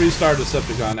still a 3-star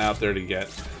Decepticon out there to get,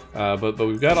 but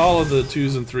we've got all of the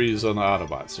 2s and 3s on the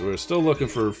Autobots. So we're still looking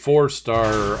for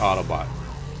 4-star Autobot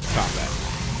combat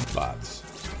bots.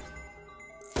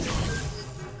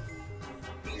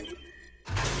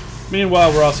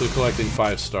 Meanwhile, we're also collecting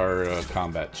 5-star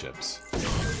combat chips.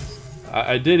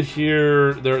 I did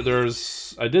hear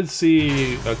I did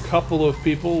see a couple of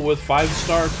people with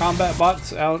 5-star combat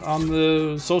bots out on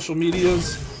the social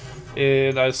medias,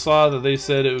 and I saw that they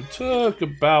said it took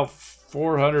about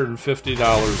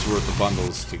 $450 worth of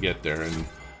bundles to get there, and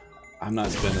I'm not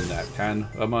spending that kind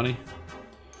of money.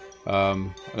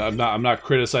 I'm not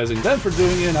criticizing them for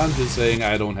doing it. I'm just saying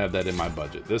I don't have that in my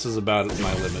budget. This is about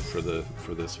my limit for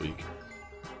this week.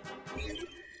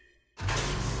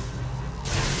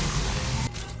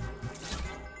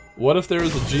 What if there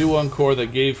was a G1 core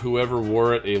that gave whoever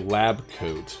wore it a lab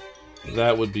coat?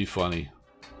 That would be funny.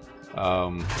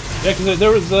 Yeah, because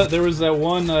there was that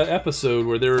one episode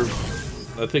where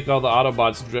I think all the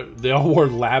Autobots, they all wore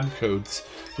lab coats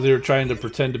because they were trying to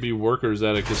pretend to be workers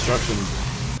at a construction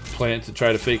plant to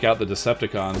try to fake out the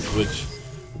Decepticons. Which,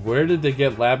 where did they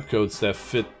get lab coats that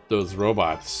fit those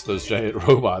robots, those giant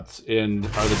robots? And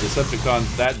are the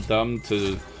Decepticons that dumb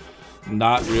to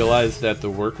not realize that the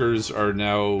workers are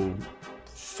now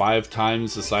 5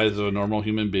 times the size of a normal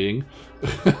human being?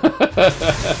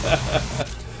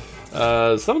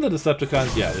 Some of the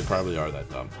Decepticons, yeah, they probably are that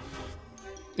dumb.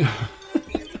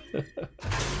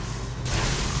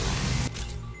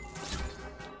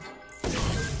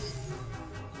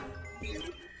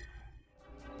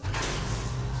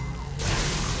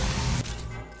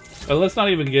 Let's not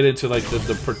even get into like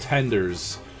the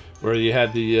Pretenders, where you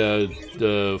had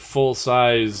the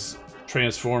full-size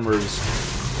Transformers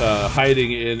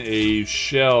hiding in a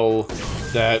shell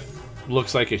that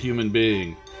looks like a human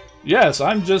being. Yes,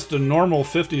 I'm just a normal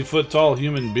 50-foot-tall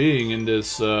human being in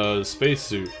this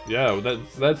spacesuit. Yeah,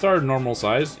 that's our normal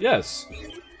size. Yes.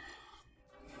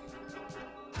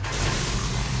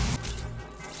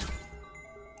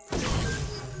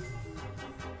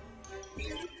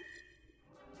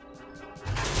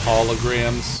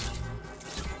 Holograms.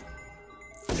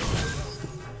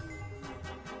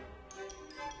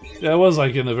 Yeah, it was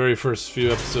like in the very first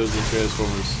few episodes of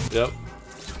Transformers. Yep.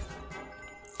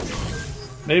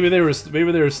 Maybe they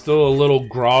were still a little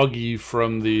groggy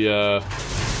from the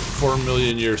 4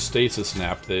 million year stasis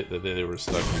nap that they were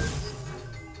stuck in.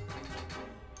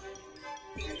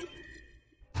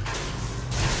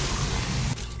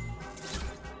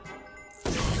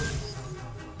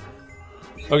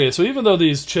 Okay, so even though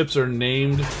these chips are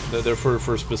named, that they're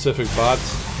for specific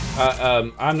bots,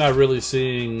 I'm not really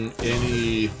seeing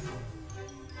any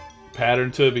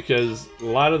pattern to it, because a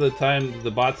lot of the time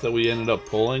the bots that we ended up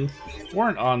pulling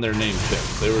weren't on their named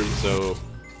chips. They were so.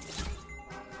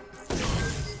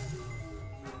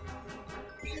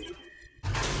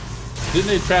 Didn't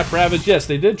they trap Ravage? Yes,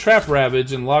 they did trap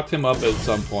Ravage and locked him up at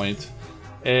some point.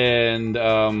 And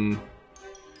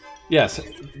yes,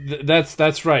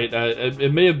 that's right.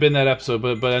 It may have been that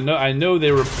episode, but I know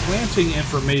they were planting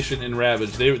information in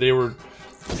Ravage. They were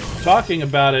talking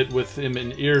about it with him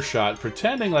in earshot,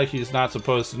 pretending like he's not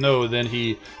supposed to know. Then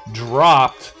he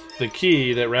dropped the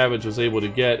key that Ravage was able to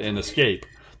get and escape.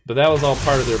 But that was all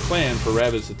part of their plan for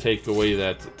Ravage to take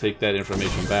that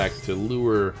information back to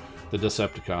lure the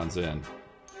Decepticons in.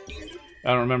 I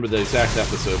don't remember the exact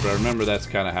episode, but I remember that's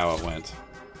kind of how it went.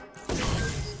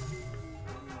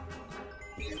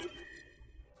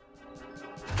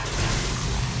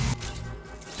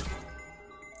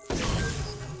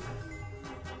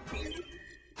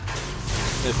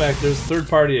 In fact, there's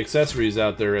third-party accessories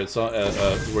out there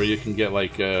where you can get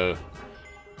like a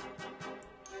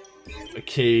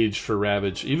cage for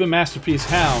Ravage. Even Masterpiece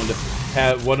Hound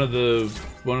had one of the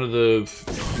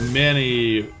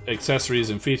many accessories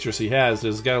and features he has.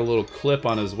 He's got a little clip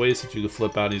on his waist that you can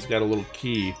flip out, and he's got a little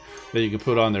key that you can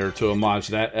put on there to homage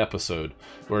that episode,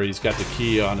 where he's got the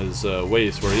key on his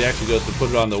waist, where he actually goes to put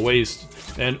it on the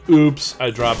waist, and oops, I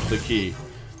dropped the key.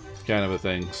 Kind of a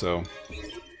thing, so.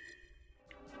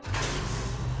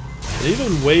 And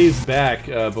even ways back,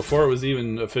 before it was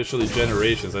even officially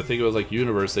Generations, I think it was like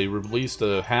Universe, they released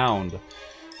a Hound,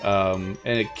 and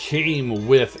it came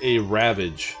with a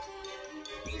Ravage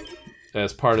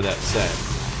as part of that set.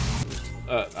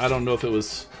 I don't know if it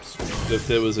was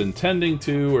intending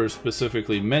to or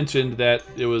specifically mentioned that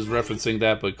it was referencing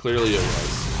that, but clearly it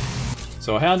was.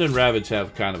 So Hound and Ravage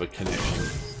have kind of a connection.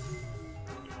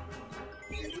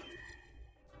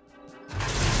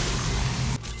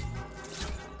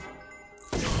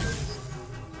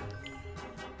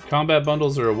 Combat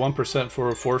bundles are a 1% for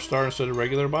a 4-star instead of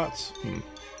regular bots?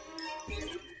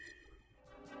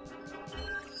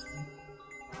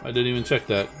 I didn't even check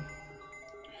that.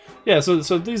 Yeah, so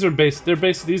these are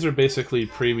basically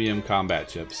premium combat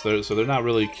chips. So they're not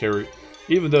really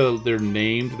even though they're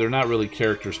named, they're not really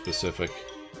character specific.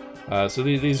 So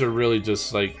these are really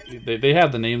just like they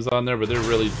have the names on there, but they're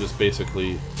really just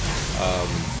basically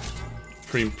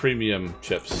premium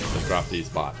chips that drop these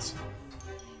bots.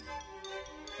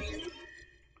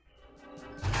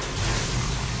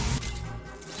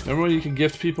 Remember when you could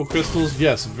gift people crystals?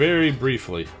 Yes, very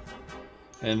briefly.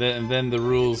 And then the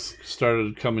rules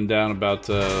started coming down about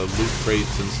loot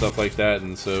crates and stuff like that,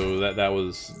 and so that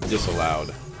was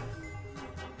disallowed.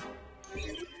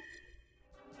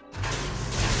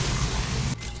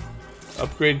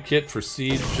 Upgrade kit for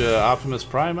Siege Optimus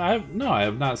Prime? I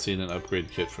have not seen an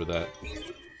upgrade kit for that.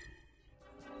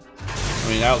 I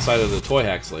mean, outside of the Toy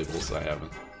Hacks labels, I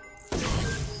haven't.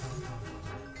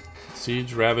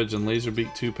 Siege, Ravage, and Laserbeak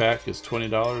 2-pack is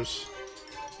 $20.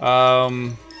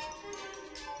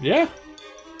 Yeah.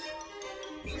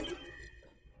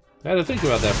 I had to think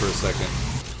about that for a second.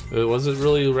 Was it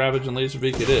really Ravage and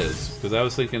Laserbeak? It is. Because I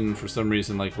was thinking for some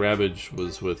reason like Ravage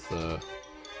was with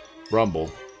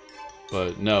Rumble.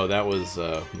 But no, that was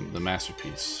the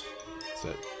Masterpiece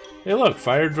set. Hey look,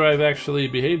 Fire Drive actually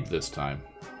behaved this time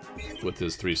with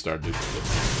his 3-star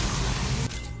duplicate.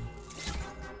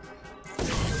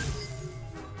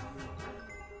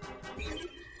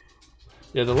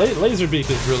 Yeah, the Laserbeak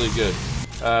is really good.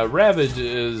 Ravage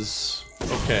is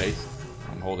okay.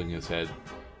 I'm holding his head.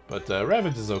 But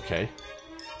Ravage is okay.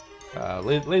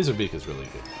 Laserbeak is really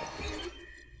good.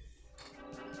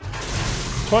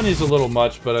 20 is a little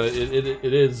much, but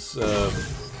it is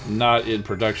not in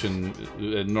production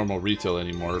at normal retail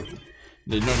anymore.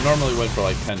 They normally went for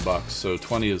like $10, so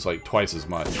 20 is like twice as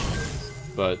much.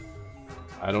 But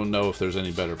I don't know if there's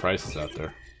any better prices out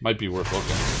there. Might be worth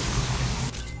looking.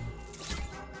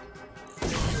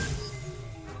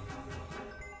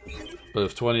 But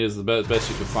if 20 is the best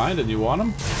you can find and you want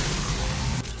them,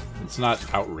 it's not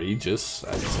outrageous,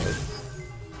 I'd say.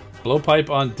 Blowpipe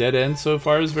on Dead End so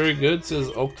far is very good, says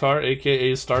Oktar,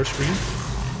 aka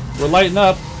Starscream. We're lighting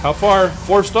up. How far?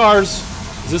 4 stars.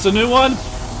 Is this a new one?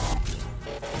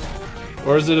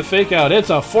 Or is it a fake out?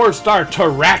 It's a 4-star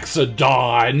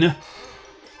Taraxodon!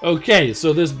 Okay,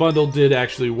 so this bundle did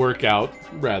actually work out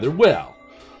rather well.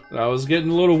 I was getting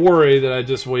a little worried that I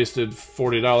just wasted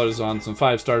 $40 on some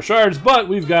 5-star shards, but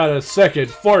we've got a second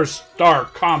 4-star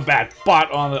combat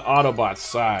bot on the Autobot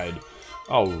side.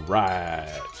 Alright.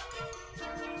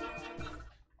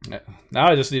 Now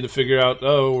I just need to figure out,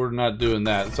 oh, we're not doing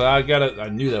that. So I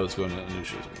knew that was going to, I knew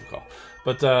she was going to call.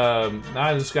 But now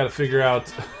I just got to figure out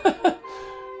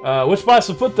which bots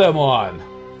to put them on.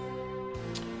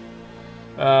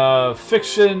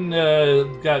 Fiction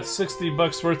got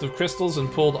 $60 worth of crystals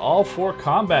and pulled all 4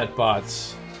 combat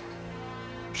bots.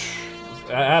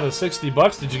 Out of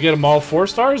 $60, did you get them all 4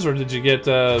 stars, or did you get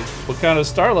what kind of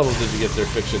star levels did you get there,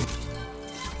 Fiction?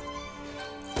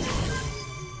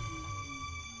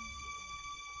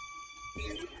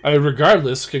 I mean,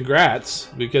 regardless, congrats,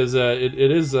 because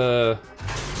it's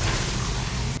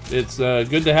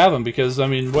good to have them, because I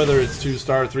mean, whether it's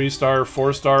 2-star, 3-star,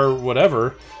 4-star,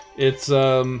 whatever. It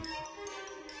still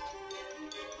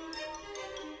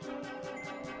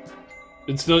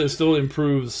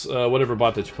improves whatever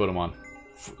bot that you put them on.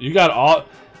 You got all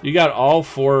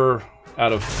 4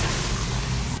 out of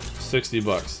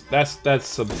 $60. That's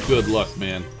some good luck,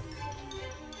 man.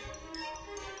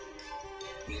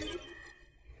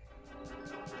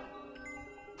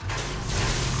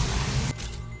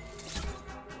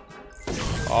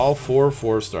 All 4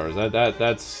 4-stars.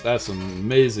 That's some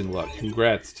amazing luck.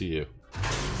 Congrats to you.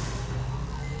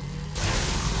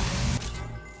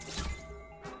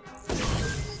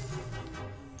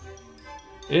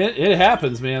 It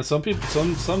happens, man.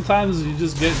 Sometimes you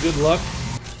just get good luck,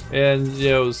 and you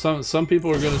know some people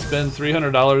are going to spend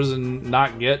 $300 and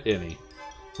not get any.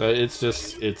 So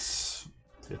it's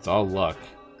all luck.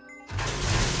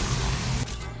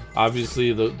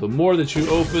 Obviously, the more that you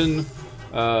open,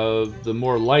 the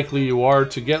more likely you are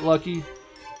to get lucky,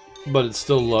 but it's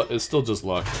still just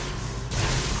luck.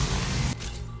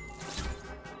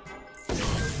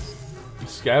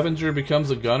 Scavenger becomes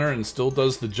a gunner and still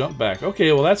does the jump back.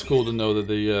 Okay, well that's cool to know that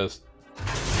they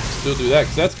still do that,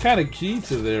 because that's kind of key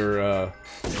to their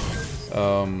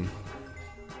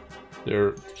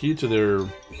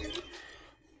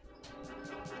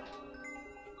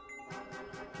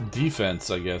defense,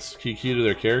 I guess. Key to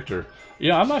their character.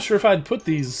 Yeah, I'm not sure if I'd put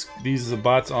these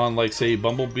bots on, like, say,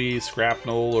 Bumblebee,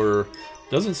 Scrapnel, or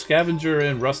doesn't Scavenger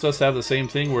and Rust Dust have the same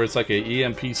thing where it's like a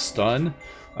EMP stun?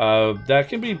 That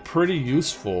can be pretty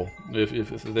useful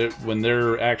when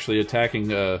they're actually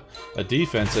attacking a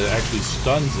defense that actually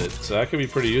stuns it. So that can be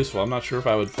pretty useful. I'm not sure if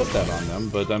I would put that on them,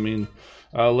 but I mean,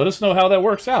 let us know how that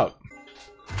works out.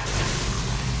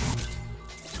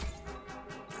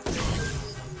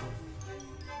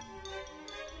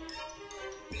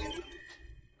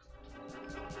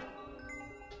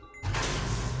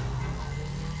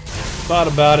 Thought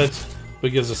about it,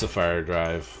 but gives us a fire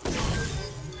drive.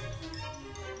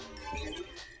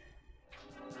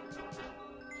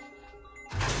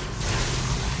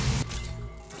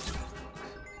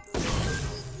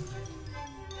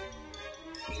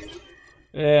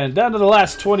 And down to the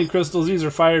last 20 crystals. These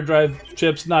are fire drive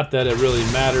chips. Not that it really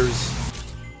matters.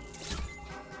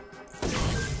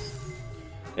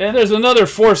 And there's another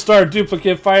 4-star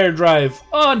duplicate fire drive.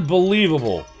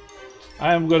 Unbelievable.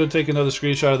 I'm going to take another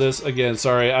screenshot of this. Again,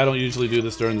 sorry, I don't usually do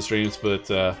this during the streams, but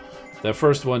That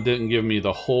first one didn't give me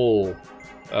the whole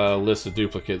list of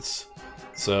duplicates.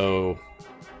 So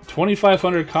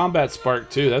 2,500 combat spark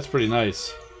too. That's pretty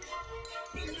nice.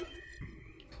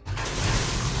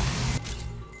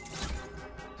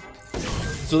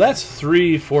 So that's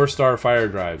 3 4-star fire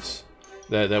drives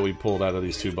that we pulled out of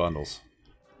these 2 bundles.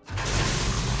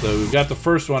 So we've got the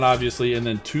first one, obviously, and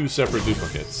then 2 separate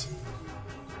duplicates.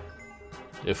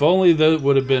 If only that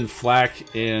would have been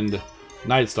Flak and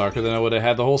Nightstalker, then I would have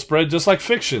had the whole spread just like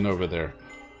Fiction over there.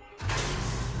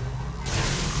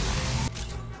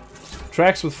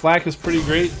 Tracks with Flak is pretty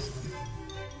great.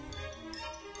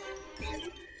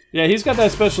 Yeah, he's got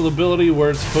that special ability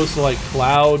where it's supposed to like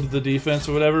cloud the defense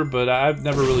or whatever, but I've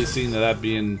never really seen that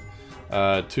being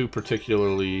too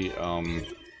particularly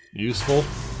useful.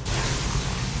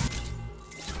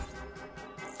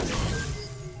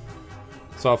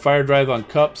 Saw Fire Drive on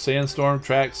Cup, Sandstorm,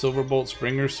 Track, Silverbolt,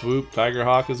 Springer, Swoop, Tiger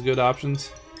Hawk is good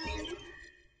options.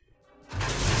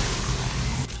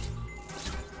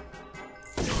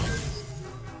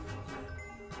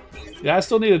 Yeah, I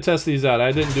still need to test these out.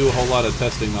 I didn't do a whole lot of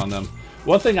testing on them.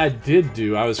 One thing I did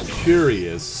do, I was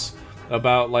curious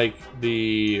about like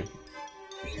the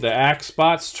axe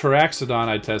bots. Terraxodon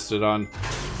I tested on,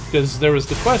 because there was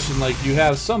the question, like, you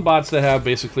have some bots that have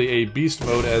basically a beast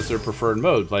mode as their preferred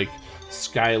mode, like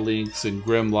Skylynx and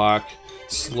Grimlock,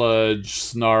 Sludge,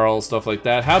 Snarl, stuff like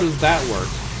that. How does that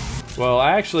work? Well,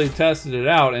 I actually tested it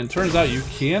out, and it turns out you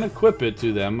can equip it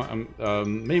to them.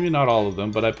 Maybe not all of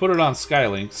them, but I put it on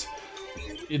Skylynx.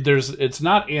 It's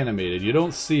not animated. You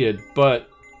don't see it, but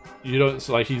you don't. It's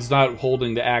like he's not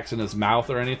holding the axe in his mouth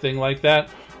or anything like that.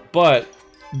 But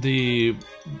the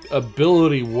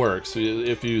ability works.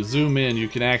 If you zoom in, you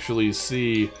can actually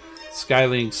see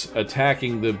Skylynx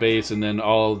attacking the base, and then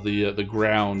all the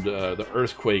ground, the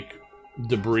earthquake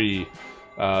debris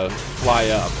fly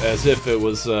up as if it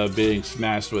was being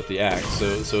smashed with the axe.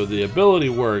 So the ability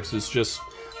works. It's just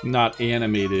not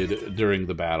animated during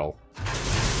the battle.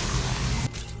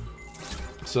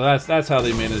 So that's how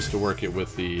they managed to work it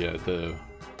with the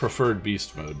preferred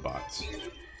beast mode bots.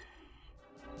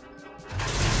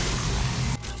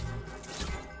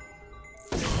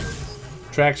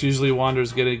 Trax usually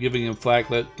wanders, giving him flak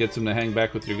that gets him to hang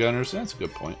back with your gunners. That's a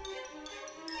good point.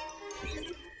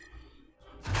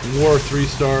 More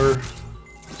 3-star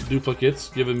duplicates,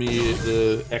 giving me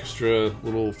the extra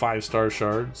little 5-star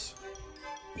shards.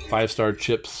 5-star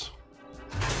chips.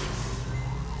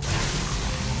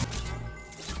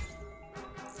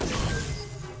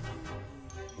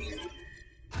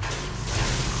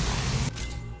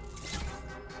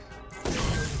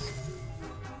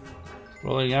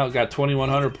 Rolling out, got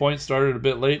 2,100 points, started a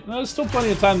bit late. There's still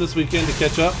plenty of time this weekend to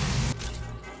catch up.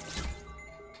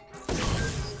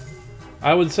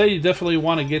 I would say you definitely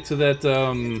want to get to that,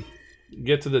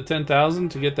 get to the 10,000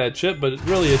 to get that chip, but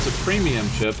really it's a premium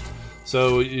chip,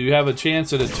 so you have a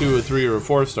chance at a 2, a 3, or a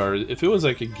 4-star. If it was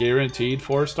like a guaranteed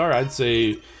 4-star, I'd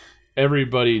say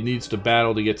everybody needs to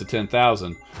battle to get to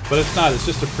 10,000, but it's not. It's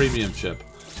just a premium chip.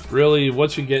 Really,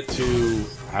 once you get to,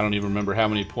 I don't even remember how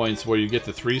many points, where you get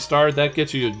the 3-star, that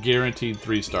gets you a guaranteed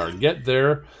 3-star. Get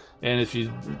there, and if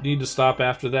you need to stop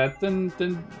after that, then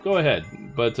go ahead.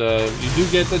 But you do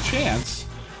get the chance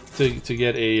to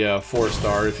get a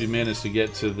 4-star if you manage to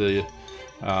get to the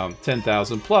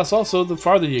 10,000. Plus, also, the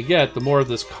farther you get, the more of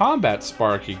this combat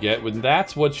spark you get, when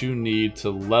that's what you need to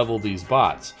level these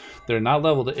bots. They're not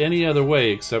leveled any other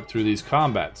way except through these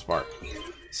combat spark.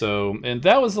 So, and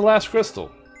that was the last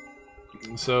crystal.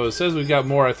 So it says we've got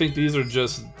more. I think these are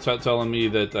just telling me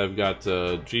that I've got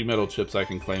G-metal chips I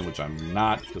can claim, which I'm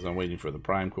not, because I'm waiting for the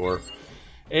Prime Core.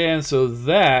 And so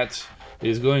that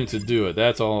is going to do it.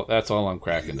 That's all I'm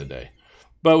cracking today.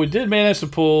 But we did manage to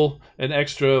pull an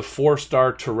extra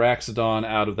 4-star Terraxodon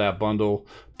out of that bundle.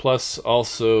 Plus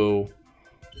also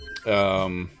got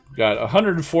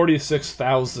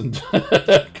 146,000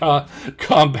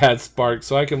 combat sparks,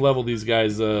 so I can level these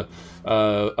guys a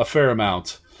fair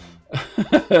amount.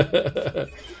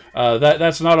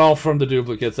 That's not all from the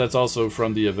duplicates. That's also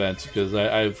from the event, because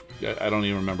I don't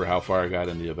even remember how far I got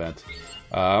in the event.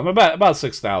 I'm about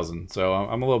 6,000, so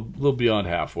I'm a little beyond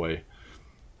halfway.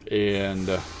 And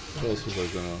what else was I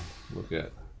gonna look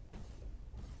at?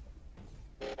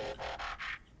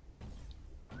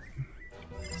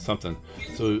 Something.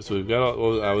 So we've got.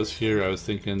 Well, I was here. I was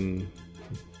thinking.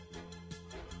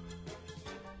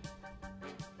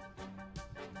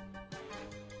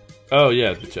 Oh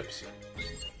yeah, the chips.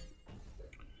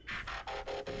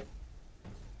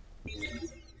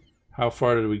 How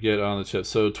far did we get on the chips?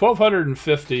 So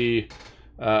 1,250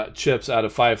 chips out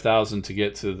of 5,000 to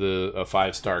get to the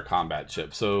 5-star combat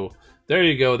chip. So there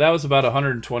you go. That was about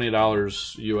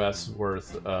 $120 US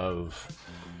worth of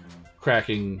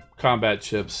cracking combat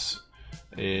chips,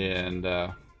 and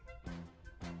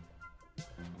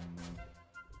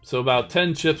so about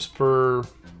 10 chips per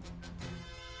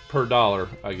dollar,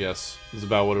 I guess, is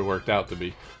about what it worked out to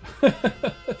be.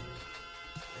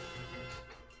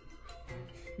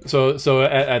 So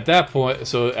at that point,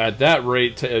 so at that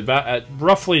rate, at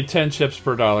roughly 10 chips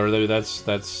per dollar,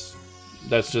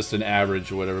 that's just an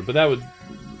average or whatever. But that would,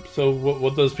 so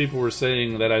what those people were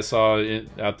saying that I saw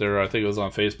out there, I think it was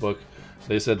on Facebook,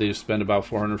 they said they spend about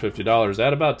 $450.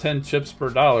 At about 10 chips per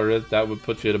dollar, that would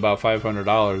put you at about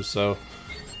 $500. So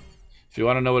if you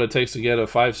want to know what it takes to get a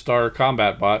 5-star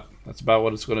combat bot, that's about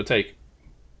what it's going to take.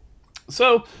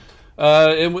 So,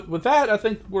 and with that, I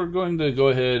think we're going to go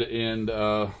ahead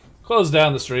and close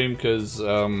down the stream, because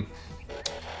I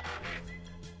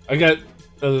got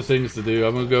other things to do.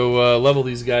 I'm going to go level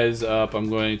these guys up. I'm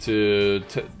going to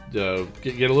get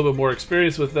a little bit more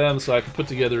experience with them, so I can put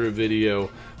together a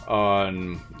video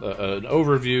on an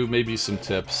overview, maybe some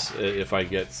tips if I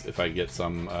get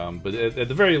some. But at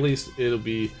the very least, it'll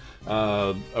be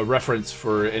a reference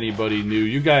for anybody new.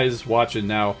 You guys watching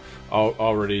now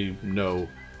already know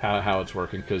how it's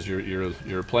working, because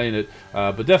you're playing it.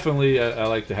 But definitely, I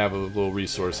like to have a little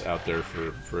resource out there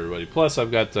for everybody. Plus,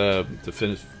 I've got to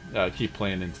finish. Keep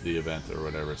playing into the event or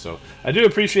whatever. So I do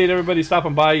appreciate everybody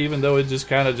stopping by, even though it just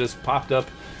kind of just popped up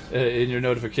in your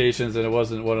notifications and it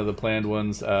wasn't one of the planned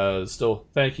ones. Still,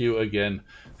 thank you again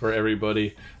for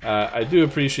everybody. I do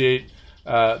appreciate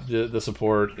the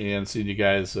support and seeing you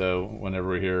guys whenever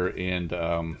we're here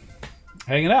and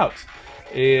hanging out.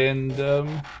 And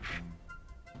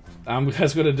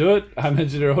that's going to do it. I'm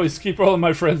Engineer Hoist. Keep rolling,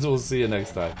 my friends. We'll see you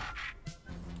next time.